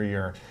nature,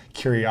 your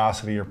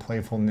curiosity, your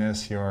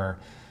playfulness, your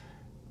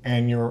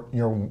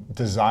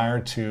desire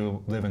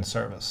to live in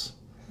service.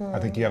 I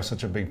think you have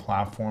such a big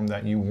platform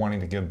that you wanting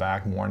to give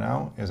back more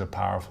now is a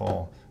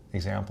powerful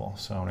example.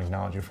 So I want to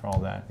acknowledge you for all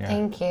that. Yeah.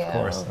 Thank you.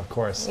 Of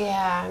course.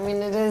 Yeah, I mean,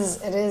 it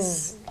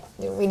is,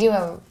 we do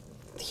have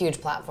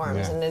huge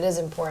platforms, and it is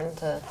important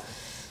to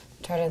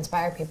try to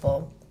inspire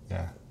people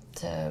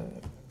to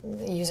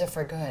use it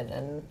for good.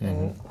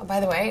 And by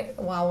the way,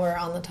 while we're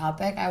on the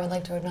topic, I would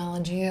like to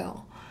acknowledge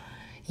you.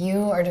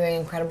 You are doing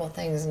incredible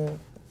things and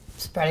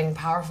spreading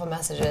powerful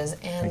messages.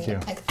 And thank you.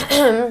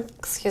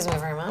 Excuse me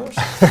very much.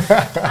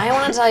 I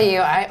want to tell you,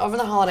 over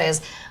the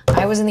holidays,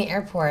 I was in the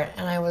airport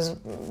and I was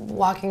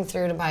walking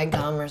through to buy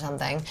gum or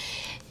something,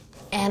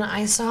 and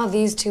I saw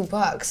these two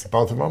books.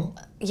 Both of them?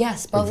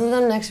 Yes, both of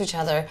them next to each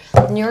other.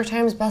 New York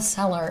Times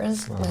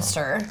bestsellers,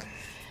 Mister.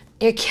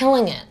 You're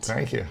killing it.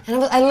 Thank you.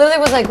 And I literally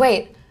was like,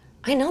 wait,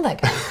 I know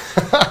that guy.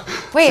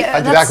 Wait,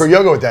 I did acro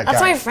yoga with that guy.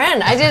 That's my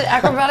friend. I did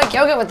acrobatic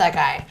yoga with that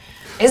guy.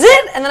 Is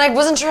it? And then I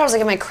wasn't sure. I was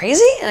like, am I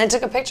crazy? And I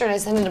took a picture and I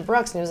sent it to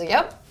Brooks, and he was like,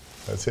 yep.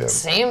 That's it.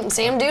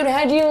 Same dude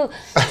had you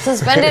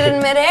suspended in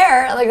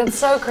midair. Like, it's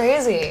so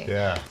crazy.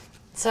 Yeah.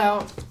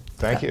 So.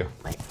 Thank you.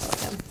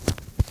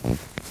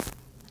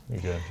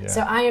 You're good. Yeah.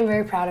 So I am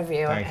very proud of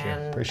you. Thank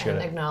you. Appreciate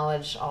it.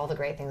 Acknowledge all the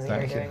great things that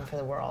you're doing for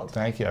the world.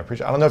 Thank you. I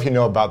appreciate it. I don't know if you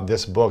know about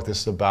this book.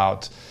 This is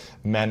about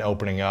men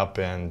opening up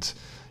and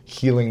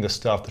healing the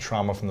stuff, the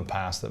trauma from the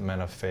past that men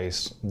have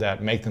faced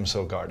that make them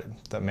so guarded,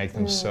 that make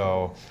them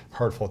so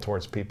hurtful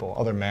towards people,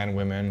 other men,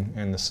 women,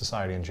 and the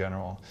society in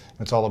general.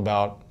 And it's all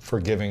about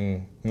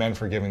men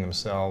forgiving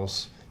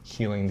themselves,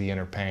 healing the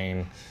inner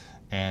pain,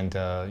 and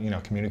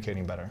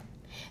communicating better.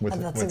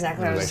 That's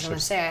exactly what I was going to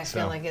say. I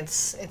feel like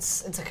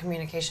it's a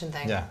communication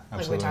thing. Yeah,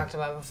 absolutely. Like we talked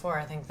about before.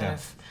 I think that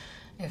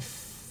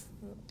if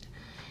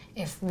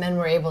men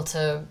were able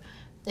to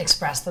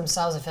express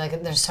themselves, I feel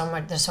like there's so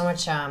much.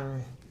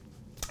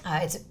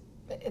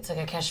 It's like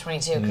a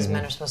catch-22 because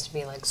men are supposed to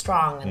be like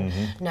strong and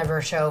never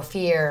show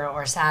fear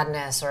or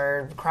sadness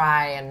or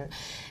cry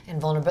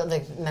and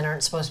vulnerability. Like, men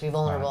aren't supposed to be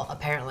vulnerable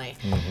apparently,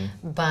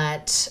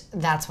 but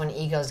that's when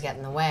egos get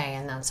in the way,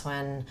 and that's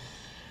when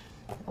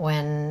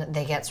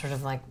they get sort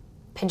of like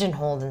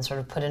pigeonholed and sort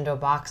of put into a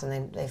box,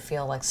 and they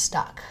feel like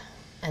stuck,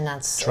 and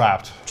that's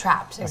trapped.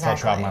 Exactly. I felt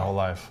trapped my whole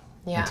life.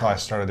 Yeah. Until I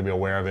started to be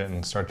aware of it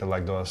and start to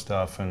let go of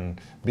stuff and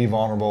be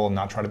vulnerable and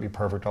not try to be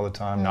perfect all the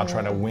time, not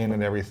try to win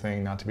at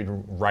everything, not to be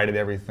right at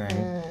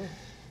everything.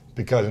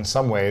 Because in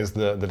some ways,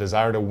 the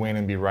desire to win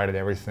and be right at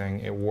everything,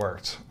 it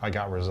worked. I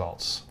got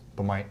results.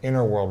 But my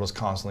inner world was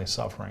constantly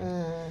suffering.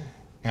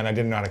 And I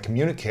didn't know how to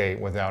communicate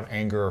without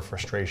anger or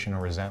frustration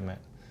or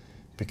resentment.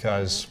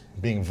 Because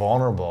being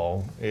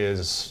vulnerable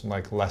is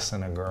like less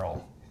than a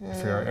girl.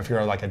 If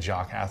you're like a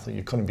jock athlete,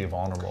 you couldn't be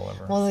vulnerable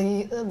ever. Well,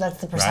 that's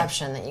the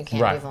perception that you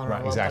can't be vulnerable,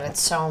 right, exactly. But it's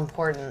so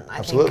important.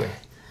 Absolutely.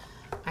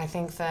 I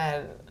think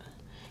that,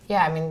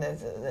 yeah, I mean,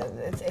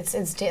 it's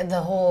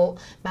the whole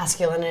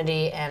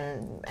masculinity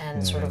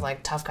and sort of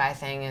like tough guy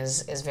thing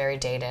is very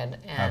dated.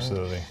 And,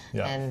 absolutely.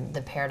 Yeah. And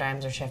the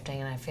paradigms are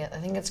shifting, and I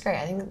think it's great.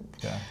 I think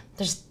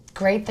there's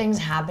great things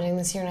happening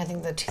this year, and I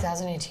think that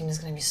 2018 is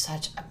going to be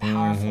such a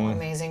powerful,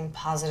 amazing,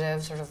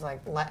 positive sort of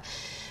like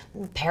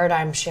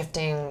paradigm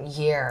shifting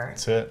year.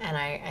 That's it. And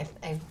I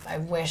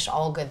wish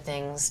all good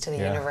things to the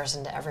universe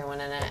and to everyone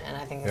in it, and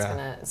I think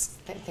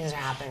things are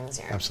happening this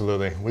year.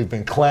 Absolutely. We've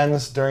been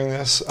cleansed during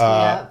this.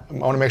 I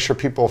want to make sure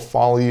people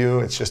follow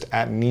you. It's just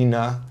at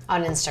Nina.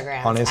 On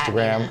Instagram.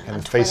 And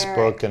on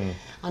Facebook. And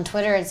on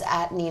Twitter it's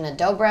at Nina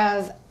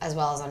Dobrev, as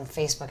well as on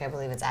Facebook I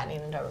believe it's at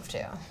Nina Dobrev too.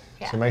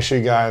 Yeah. So make sure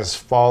you guys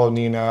follow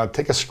Nina.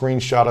 Take a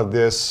screenshot of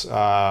this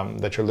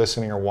that you're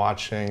listening or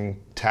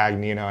watching. Tag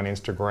Nina on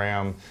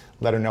Instagram.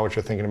 Let her know what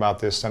you're thinking about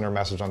this. Send her a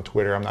message on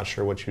Twitter. I'm not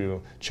sure what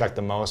you check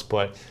the most,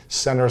 but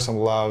send her some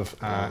love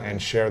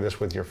and share this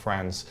with your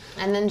friends.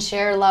 And then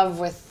share love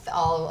with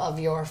all of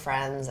your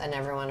friends and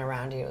everyone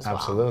around you as well.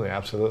 Absolutely,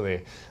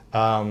 absolutely.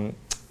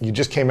 You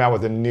just came out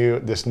with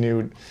this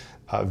new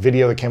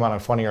video that came out on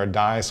Funny or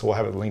Die, so we'll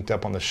have it linked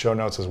up on the show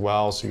notes as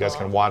well, so you guys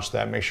can watch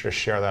that. Make sure to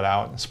share that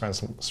out and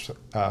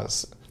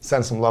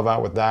send some love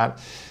out with that.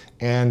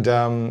 And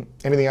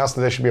anything else that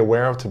they should be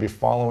aware of to be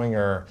following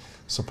or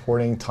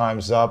supporting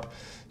Time's Up?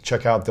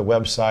 Check out the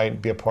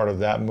website, be a part of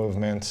that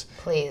movement.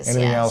 Please.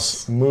 Anything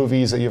else,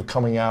 movies that you have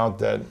coming out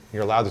that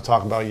you're allowed to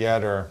talk about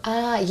yet, or?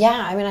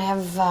 Yeah, I mean, I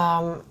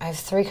have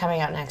 3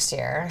 coming out next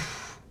year.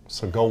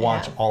 So go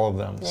watch all of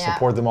them. Yeah.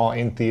 Support them all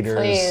in theaters,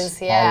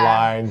 please,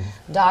 yeah. online.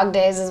 Dog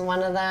Days is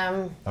one of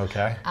them.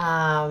 Okay.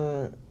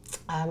 A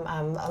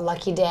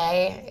Lucky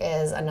Day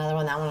is another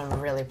one. That one I'm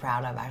really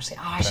proud of, actually.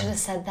 Oh, I should have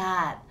said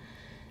that.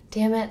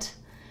 Damn it.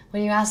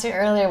 When you asked me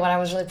earlier what I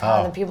was really proud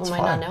of that people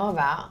might not know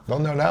about. They'll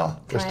know now.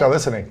 They're still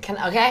listening.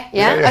 Okay?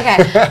 Yeah? Okay.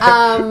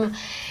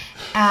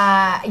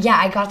 Yeah,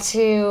 I got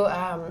to...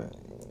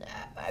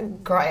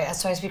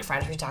 so I speak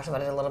French. We talked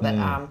about it a little bit.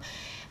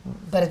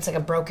 But it's like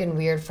a broken,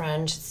 weird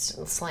French. It's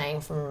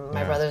slang from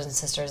my brothers and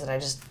sisters that I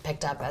just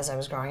picked up as I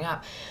was growing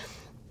up.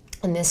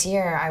 And this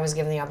year, I was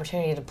given the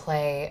opportunity to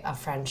play a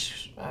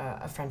French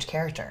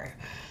character.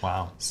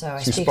 Wow! So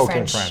I speak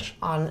French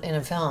in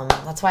a film.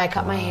 That's why I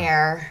cut my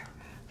hair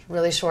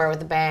really short with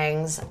the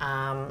bangs.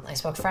 I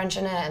spoke French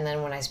in it, and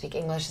then when I speak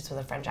English, it's with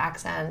a French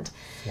accent.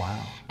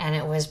 Wow! And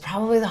it was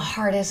probably the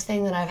hardest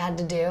thing that I've had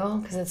to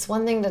do, because it's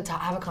one thing to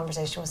have a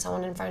conversation with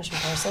someone in French in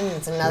person.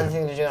 It's another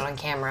thing to do it on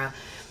camera,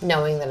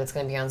 knowing that it's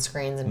going to be on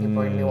screens and people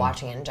are going to be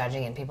watching it and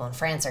judging it, and people in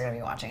France are going to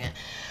be watching it.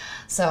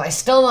 So I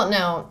still don't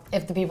know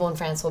if the people in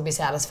France will be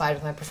satisfied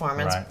with my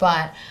performance,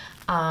 but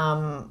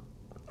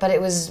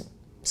it was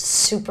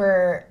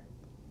super.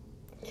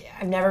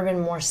 I've never been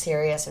more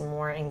serious and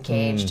more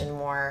engaged and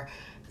more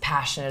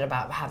passionate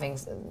about having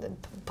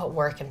put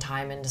work and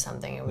time into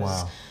something. It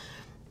was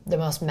the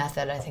most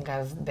method I think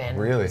I've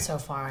been so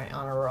far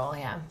on a roll.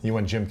 Yeah. You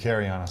went Jim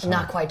Carrey on us.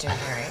 Not quite Jim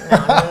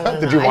Carrey. No.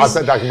 Did you watch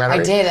that documentary?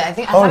 I did. I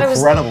thought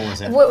incredible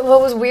was it? What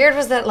was weird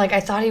was that I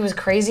thought he was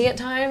crazy at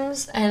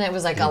times, and it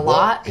was a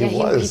lot. He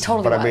was. He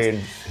totally was. I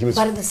mean, he was.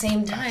 But at the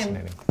same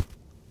time,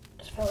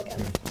 just feel again.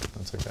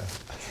 That's okay.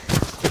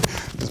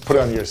 Just put it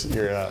on your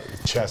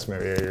chest,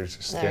 maybe, or your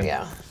skin. There you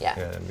go.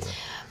 Yeah.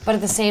 But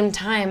at the same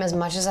time, as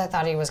much as I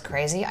thought he was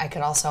crazy, I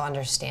could also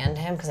understand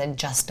him because I'd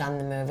just done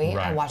the movie.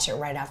 I watched it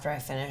right after I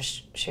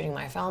finished shooting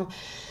my film.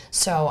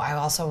 So I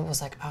also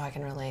was like, oh, I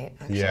can relate,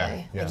 actually.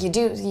 Yeah.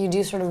 You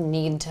do sort of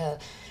need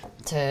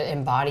to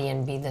embody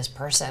and be this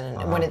person.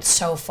 And when it's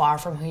so far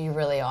from who you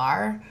really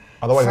are,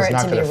 otherwise it's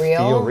not going to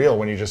feel real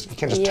when you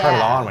can't just turn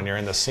it on when you're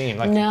in the scene.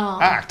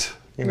 Act.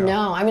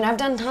 No, I mean I've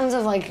done tons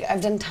of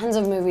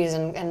movies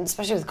and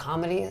especially with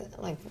comedy,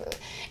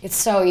 it's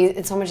so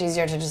much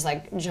easier to just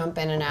jump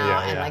in and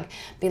out and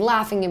be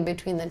laughing in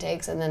between the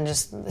takes, and then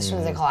just as soon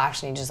as they call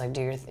action you just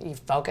you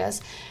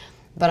focus.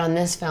 But on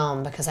this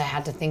film, because I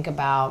had to think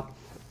about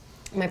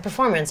my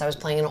performance, I was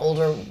playing an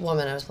older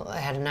woman. I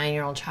had a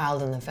 9-year-old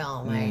child in the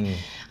film. I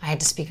had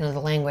to speak another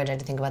language. I had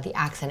to think about the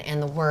accent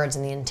and the words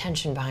and the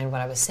intention behind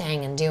what I was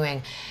saying and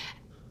doing.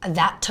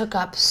 That took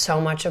up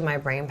so much of my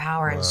brain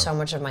power and so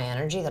much of my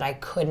energy that I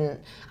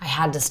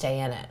had to stay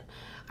in it.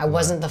 I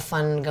wasn't the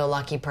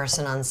fun-go-lucky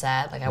person on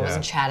set. I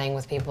wasn't chatting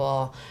with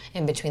people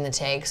in between the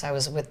takes.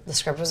 The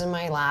script was in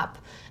my lap,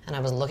 and I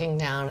was looking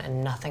down,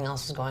 and nothing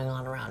else was going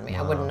on around me.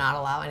 I would not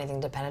allow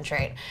anything to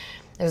penetrate.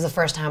 It was the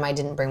first time I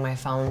didn't bring my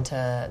phone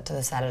to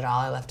the set at all.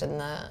 I left it in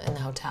the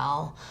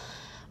hotel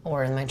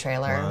or in my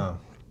trailer. Wow.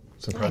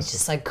 It's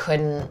impressive.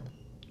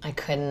 I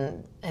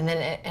couldn't, and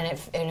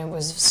it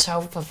was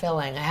so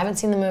fulfilling. I haven't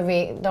seen the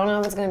movie. Don't know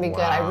if it's going to be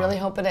good. I really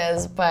hope it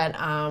is. But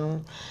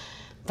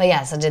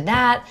yeah, so did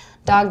that.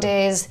 Dog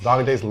Days.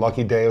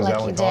 Lucky Day was that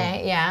one called? Lucky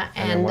Day, yeah.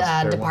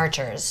 And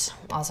Departures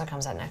also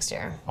comes out next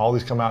year. All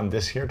these come out in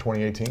this year,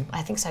 2018?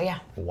 I think so, yeah.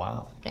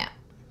 Wow. Yeah.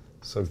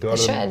 So go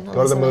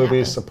to the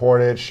movies,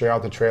 support it, share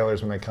out the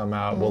trailers when they come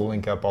out. We'll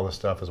link up all the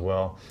stuff as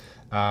well.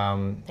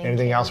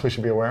 Anything else we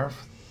should be aware of?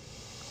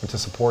 Or to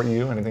support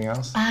you? Anything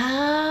else?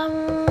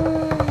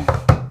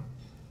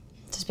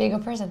 Just be a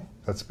good person.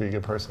 Let's be a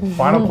good person.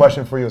 Final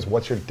question for you is,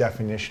 what's your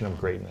definition of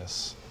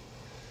greatness?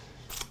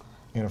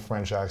 In a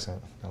French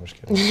accent. No, I'm just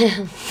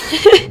kidding.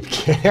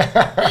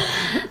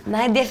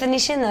 My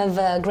definition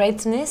of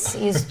greatness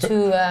is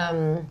to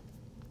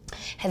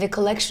have a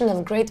collection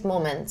of great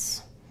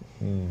moments.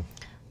 One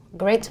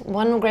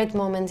great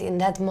moment in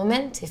that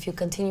moment, if you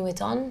continue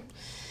it on,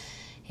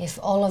 if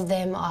all of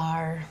them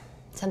are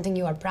something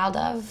you are proud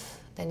of,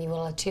 then you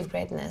will achieve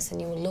greatness, and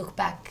you will look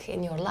back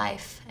in your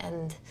life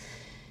and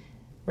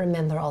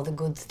remember all the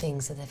good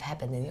things that have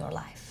happened in your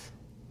life.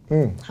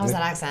 How's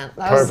that accent?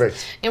 That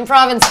perfect.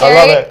 Improv and scary.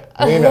 I love it.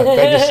 Nina,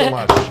 thank you so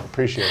much.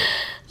 Appreciate it.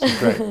 It's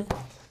great.